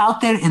 If you're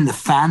out there in the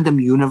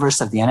fandom universe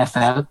of the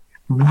NFL,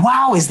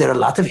 wow, is there a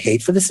lot of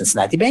hate for the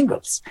Cincinnati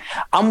Bengals?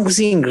 I'm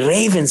seeing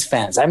Ravens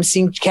fans. I'm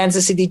seeing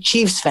Kansas City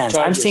Chiefs fans.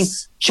 I'm seeing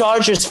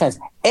Chargers fans.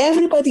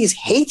 Everybody is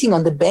hating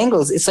on the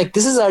Bengals. It's like,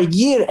 this is our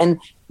year. And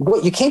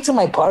what, you came to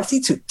my party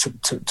to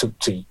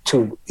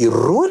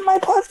ruin my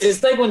party?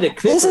 It's like when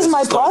this is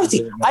my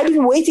party. I've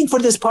been waiting for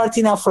this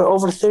party now for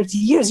over 30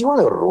 years. You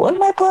want to ruin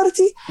my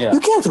party? Yeah.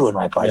 You can't ruin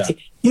my party.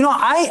 Yeah.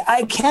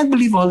 I can't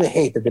believe all the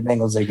hate that the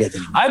Bengals are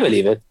getting. I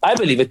believe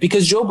it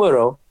because Joe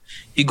Burrow,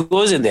 he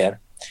goes in there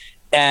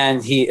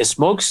and he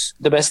smokes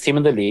the best team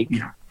in the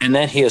league, and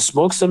then he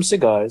smokes some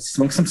cigars,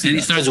 and he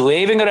starts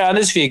waving around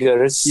his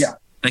figures,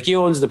 like he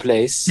owns the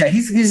place. Yeah,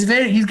 he's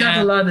got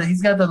a lot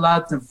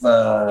of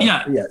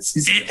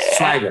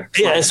swagger.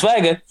 Yeah,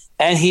 swagger,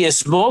 and he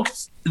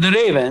smoked the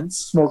Ravens,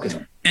 smoking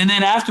them, and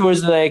then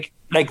afterwards, like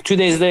 2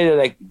 days later,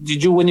 like,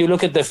 when you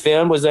look at the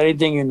film, was there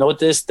anything you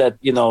noticed that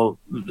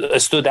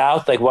stood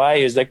out? Like, why?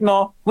 He was like,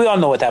 no, we all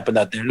know what happened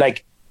out there.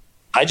 Like,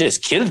 I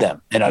just killed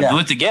them, and I'll do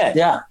it again.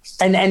 Yeah,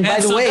 and by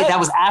the way, that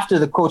was after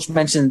the coach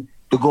mentioned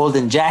the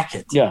golden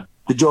jacket. Yeah,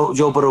 the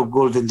Joe Burrow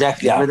golden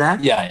jacket. Remember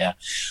that? Yeah.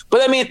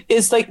 But I mean,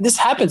 it's like this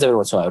happens every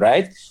once in a while,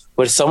 right?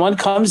 Where someone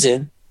comes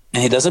in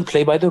and he doesn't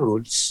play by the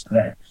rules,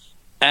 right?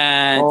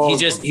 And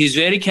he's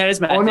very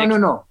charismatic. Oh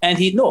no! And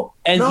he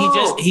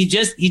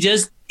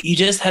he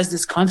just has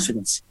this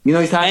confidence. You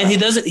know, and he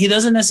doesn't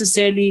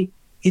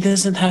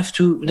have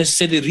to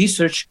necessarily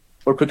research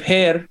or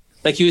prepare.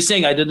 Like you were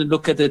saying, I didn't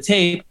look at the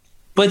tape,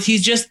 but he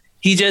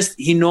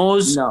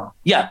knows. No.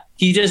 Yeah.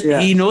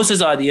 He knows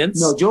his audience.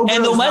 No, Joe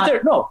and no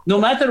matter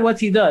what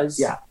he does,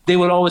 they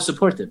will always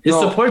support him. His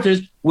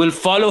supporters will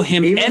follow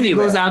him even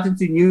anywhere. If he goes out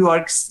into New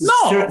York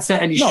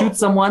and he shoots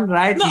someone,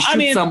 right? No, he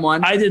shoots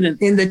someone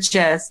in the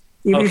chest.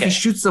 Even if he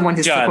shoots someone,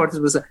 his supporters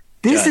will say,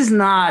 this is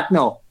not,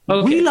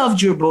 Okay. We love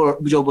Joe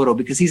Burrow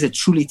because he's a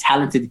truly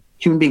talented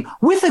human being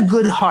with a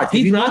good heart.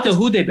 He's not a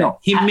Houday.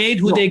 He made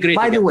Houday great.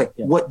 By the way,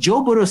 what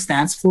Joe Burrow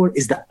stands for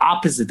is the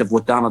opposite of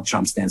what Donald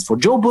Trump stands for.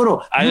 Joe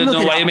Burrow. I don't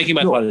know why you're making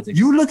my politics.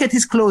 You look at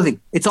his clothing.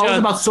 It's always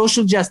about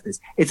social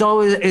justice. It's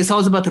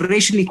always about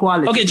racial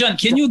equality. Okay, John,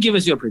 can you give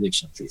us your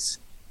prediction, please?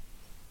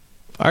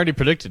 I already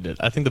predicted it.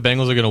 I think the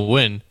Bengals are going to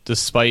win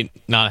despite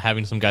not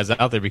having some guys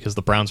out there because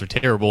the Browns are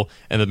terrible,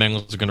 and the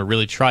Bengals are going to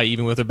really try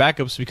even with their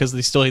backups because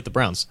they still hate the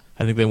Browns.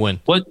 I think they win.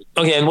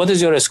 Okay, and what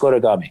is your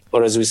scoregami?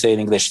 Or as we say in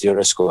English,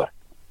 your score?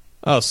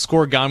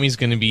 Scoregami is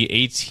going to be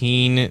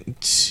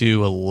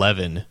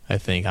 18-11, I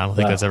think. I don't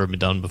think that's ever been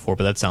done before,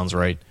 but that sounds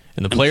right.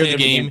 And the player of the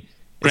game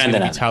is going to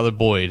be Tyler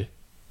Boyd.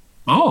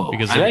 Oh,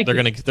 because they're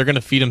going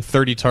to feed him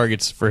 30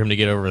 targets for him to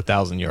get over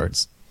 1,000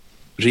 yards.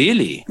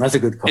 Really? That's a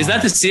good call. Is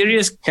that a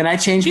serious? Can I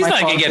change my call?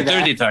 He's not going to get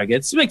 30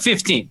 targets. Like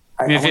 15.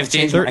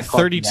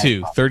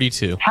 32.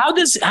 How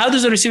does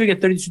a receiver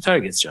get 32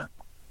 targets, John?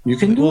 You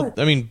can do it.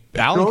 I mean,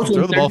 Allen can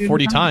throw the ball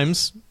 40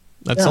 times.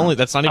 That's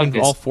not even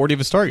all 40 of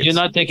his targets. You're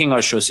not taking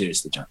our show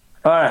seriously, John.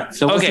 All right.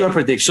 So what's your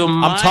prediction? So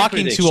I'm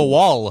talking to a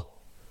wall.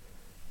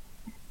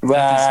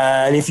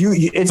 Well,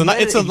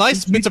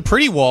 it's a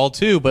pretty wall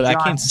too, but I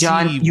can't see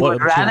you what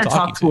would rather I'm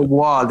talk to a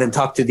wall than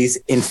talk to these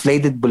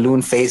inflated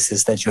balloon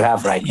faces that you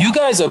have right now. You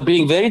guys are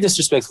being very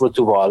disrespectful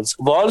to walls.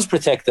 Walls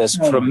protect us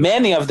from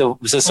many of the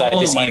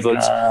society's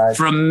evils,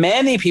 from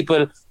many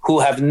people who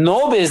have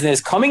no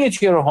business coming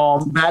into your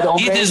home. Bad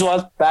hombres.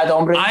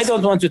 I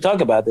don't want to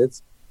talk about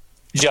it.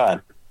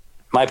 John,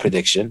 my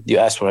prediction. You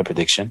asked for my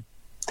prediction.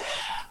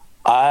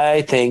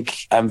 I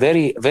think I'm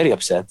very, very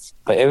upset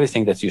by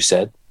everything that you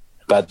said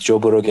about Joe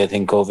Burrow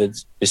getting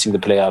COVID, missing the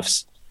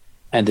playoffs,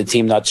 and the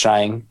team not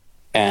trying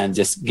and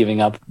just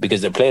giving up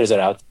because their players are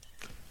out.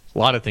 A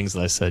lot of things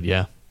that I said,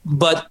 yeah.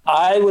 But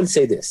I will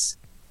say this.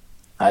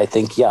 I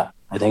think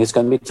it's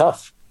going to be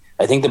tough.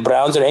 I think the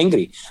Browns are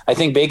angry. I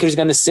think Baker's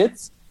going to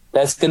sit.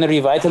 That's going to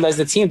revitalize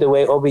the team the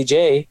way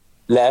OBJ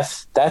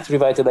left. That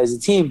revitalized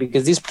the team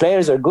because these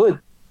players are good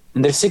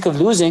and they're sick of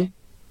losing.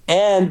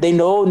 And they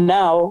know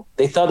now,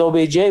 they thought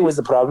OBJ was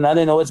the problem. Now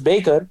they know it's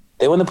Baker.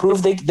 They want to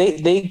prove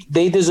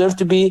they deserve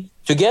to be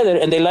together,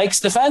 and they like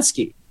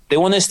Stefanski. They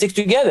want to stick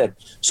together.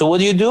 So what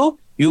do?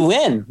 You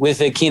win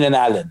with Keenan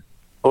Allen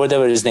or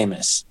whatever his name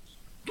is.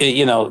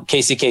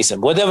 Casey Kasem.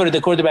 Whatever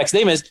the quarterback's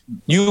name is,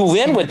 you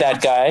win with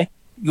that guy,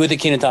 with the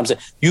Keenan Thompson.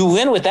 You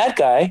win with that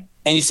guy,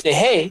 and you say,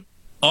 hey,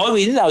 all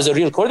we need now is a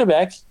real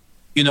quarterback.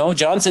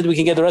 John said we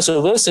can get the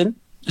Russell Wilson.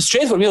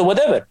 Straight for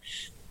whatever.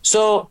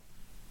 So,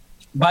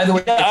 by the way,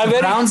 if the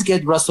Browns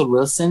get Russell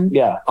Wilson,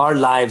 our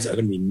lives are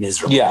going to be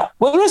miserable. Yeah.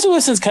 Well, Russell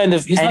Wilson's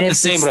he's not the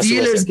same Russell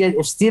Wilson.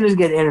 If Steelers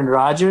get Aaron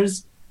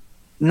Rodgers,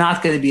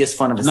 not going to be as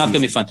fun of a season. Not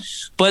going to be fun.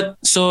 But,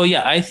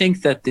 I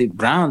think that the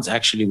Browns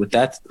actually, with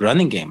that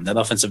running game, that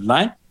offensive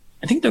line,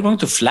 I think they're going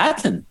to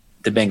flatten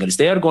the Bengals.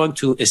 They are going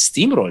to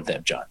steamroll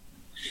them, John.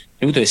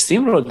 They're going to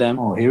steamroll them.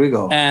 Oh, here we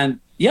go. And,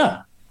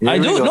 I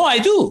do. No, I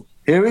do.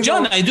 Here we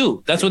John, go. I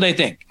do. That's what I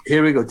think.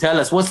 Here we go. Tell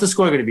us, what's the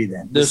score going to be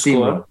then? The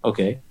score,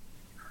 okay.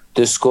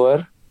 The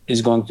score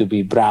is going to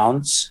be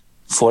Browns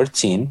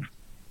 14,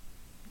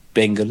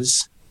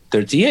 Bengals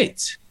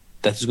 38.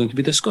 That is going to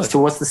be the score. So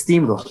what's the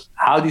steamroll?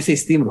 How do you say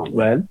steamroll?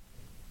 Well,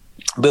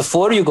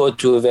 before you go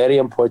to a very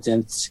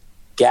important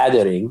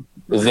gathering,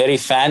 a very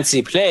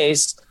fancy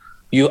place,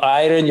 you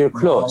iron your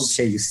clothes.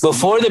 Okay,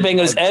 before the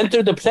Bengals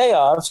enter the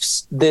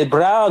playoffs, the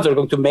Browns are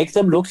going to make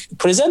them look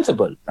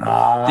presentable.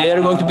 They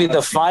are going to be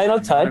the final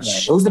touch.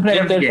 Right. Who's the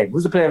player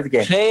of the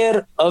game?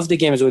 Player of the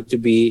game is going to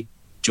be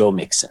Joe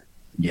Mixon.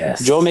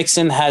 Yes. Joe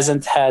Mixon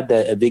hasn't had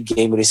a big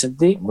game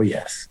recently. Oh,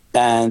 yes.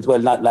 And,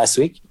 not last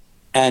week.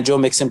 And Joe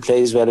Mixon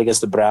plays well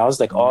against the Browns,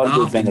 like all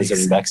good Bengals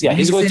running backs. Yeah,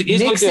 he's going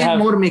to have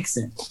more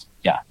Mixon.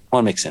 Yeah,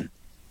 more Mixon.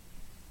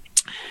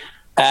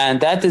 And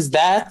that is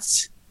that.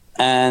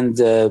 And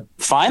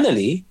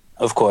finally,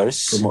 of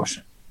course,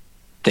 promotion.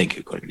 Thank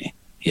you, Courtney.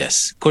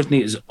 Yes,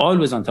 Courtney is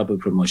always on top of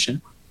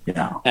promotion.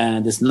 Yeah.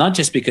 And it's not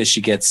just because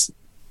she gets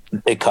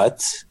a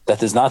cut.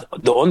 That is not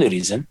the only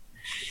reason.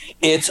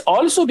 It's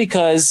also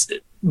because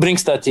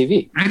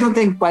Brinks.tv. I don't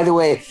think, by the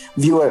way,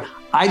 viewer,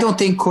 I don't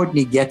think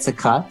Courtney gets a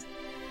cut,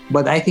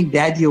 but I think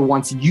Daddy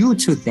wants you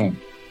to think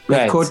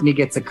that Courtney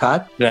gets a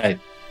cut. Right.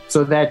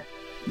 So that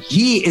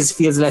he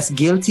feels less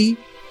guilty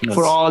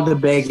for all the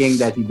begging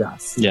that he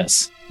does.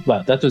 Yes.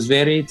 Wow, that was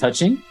very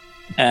touching.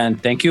 And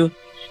thank you.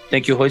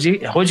 Thank you,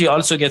 Hoji. Hoji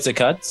also gets a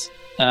cut.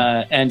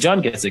 And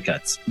John gets a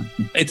cut.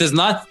 It does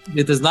not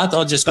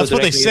all just go. That's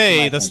what they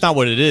say. That's not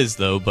what it is,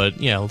 though.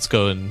 But yeah, let's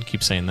go and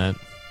keep saying that.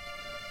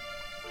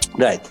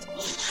 Right.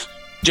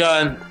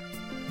 John,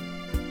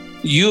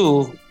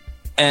 you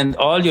and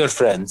all your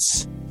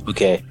friends,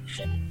 okay,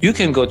 you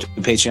can go to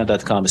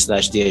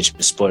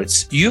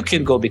patreon.com/DHSports. You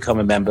can go become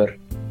a member.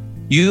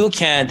 You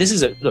can, this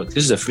is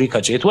a free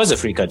country. It was a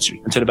free country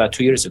until about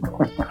 2 years ago.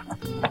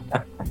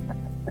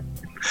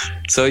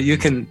 So you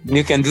can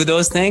do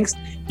those things.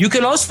 You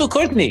can also,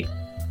 Courtney,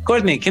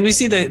 can we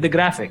see the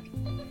graphic?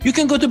 You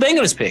can go to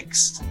Bengals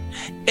Picks.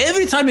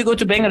 Every time you go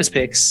to Bengals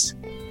Picks,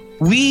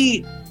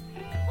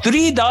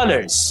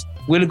 $3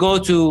 will go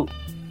to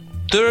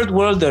third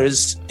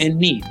worlders in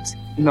need.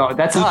 No,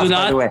 that's us,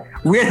 by the way.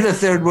 We're the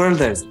third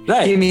worlders.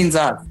 Right. He means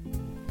us.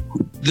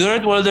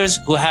 Third worlders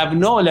who have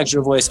no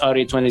Electro Voice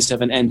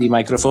RA27ND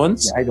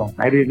microphones. Yeah,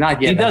 I did not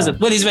get He doesn't.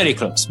 Well, he's very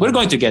close. We're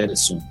going to get it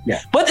soon. Yeah.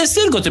 But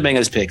still go to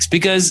Bengals Picks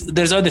because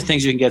there's other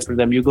things you can get for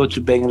them. You go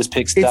to Bengals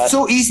Picks. It's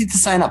so easy to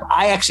sign up.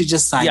 I actually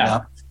just signed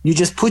up. You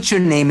just put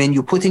your name in,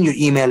 you put in your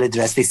email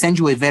address. They send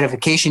you a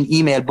verification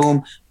email.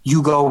 Boom,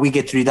 you go. We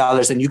get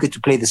 $3, and you get to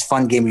play this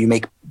fun game where you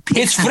make.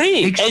 It's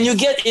free, and you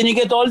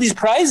get all these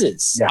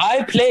prizes. Yeah.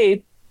 I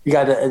played. You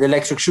got the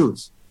electric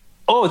shoes.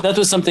 Oh, that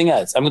was something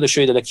else. I'm going to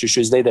show you the electric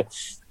shoes later.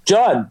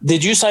 John,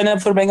 did you sign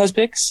up for Bengals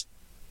Picks?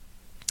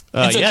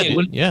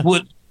 Yeah.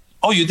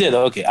 Oh, you did?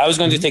 Okay. I was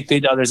going to take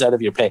 $3 out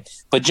of your pay.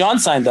 But John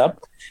signed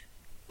up,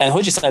 and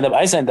Hoji signed up,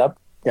 I signed up,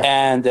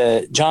 and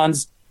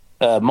John's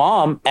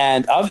mom,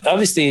 and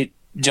obviously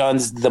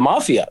John's the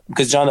mafia,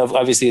 because John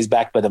obviously is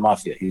backed by the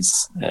mafia.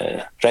 He's,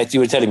 right? You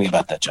were telling me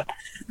about that, John.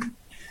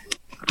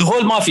 The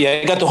whole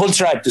mafia, I got the whole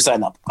tribe to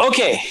sign up.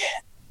 Okay.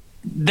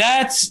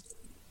 That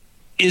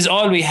is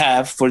all we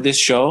have for this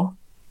show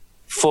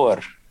for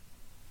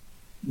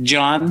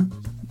John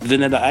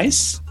Vanilla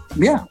Ice.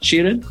 Yeah.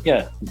 Sheeran?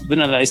 Yeah,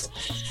 Vanilla Ice.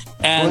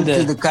 And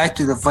to the guy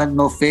to the front,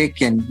 no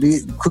fake, and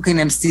cooking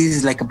MCs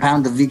is like a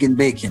pound of vegan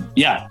bacon.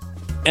 Yeah.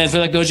 And for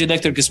like Doji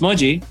Lecter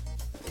Kismoji,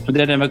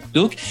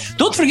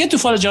 don't forget to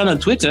follow John on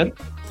Twitter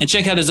and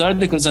check out his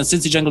articles on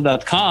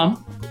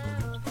cincyjungle.com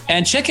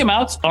and check him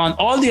out on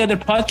all the other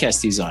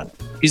podcasts he's on.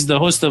 He's the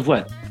host of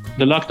what?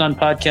 The Locked On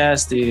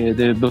podcast,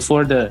 the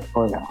Before the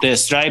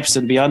Stripes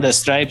and Beyond the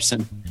Stripes,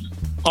 and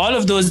all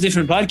of those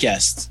different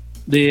podcasts.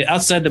 The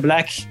Outside the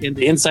Black and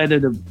the Inside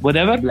of the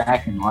whatever.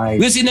 Black and white.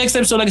 We'll see you next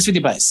time. So, like a sweetie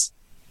pies.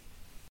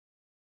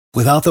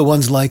 Without the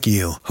ones like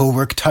you, who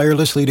work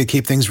tirelessly to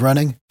keep things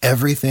running,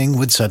 everything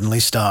would suddenly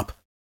stop.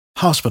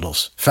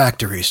 Hospitals,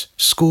 factories,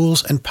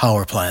 schools, and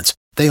power plants,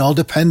 they all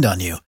depend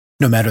on you.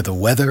 No matter the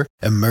weather,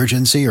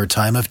 emergency, or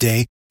time of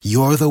day,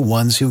 you're the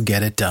ones who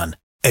get it done.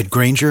 At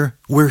Grainger,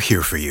 we're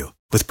here for you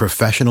with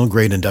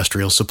professional-grade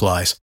industrial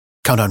supplies.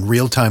 Count on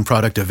real-time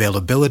product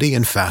availability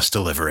and fast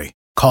delivery.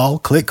 Call,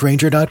 click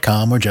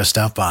Grainger.com, or just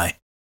stop by.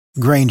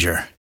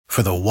 Grainger,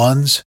 for the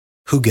ones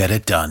who get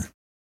it done.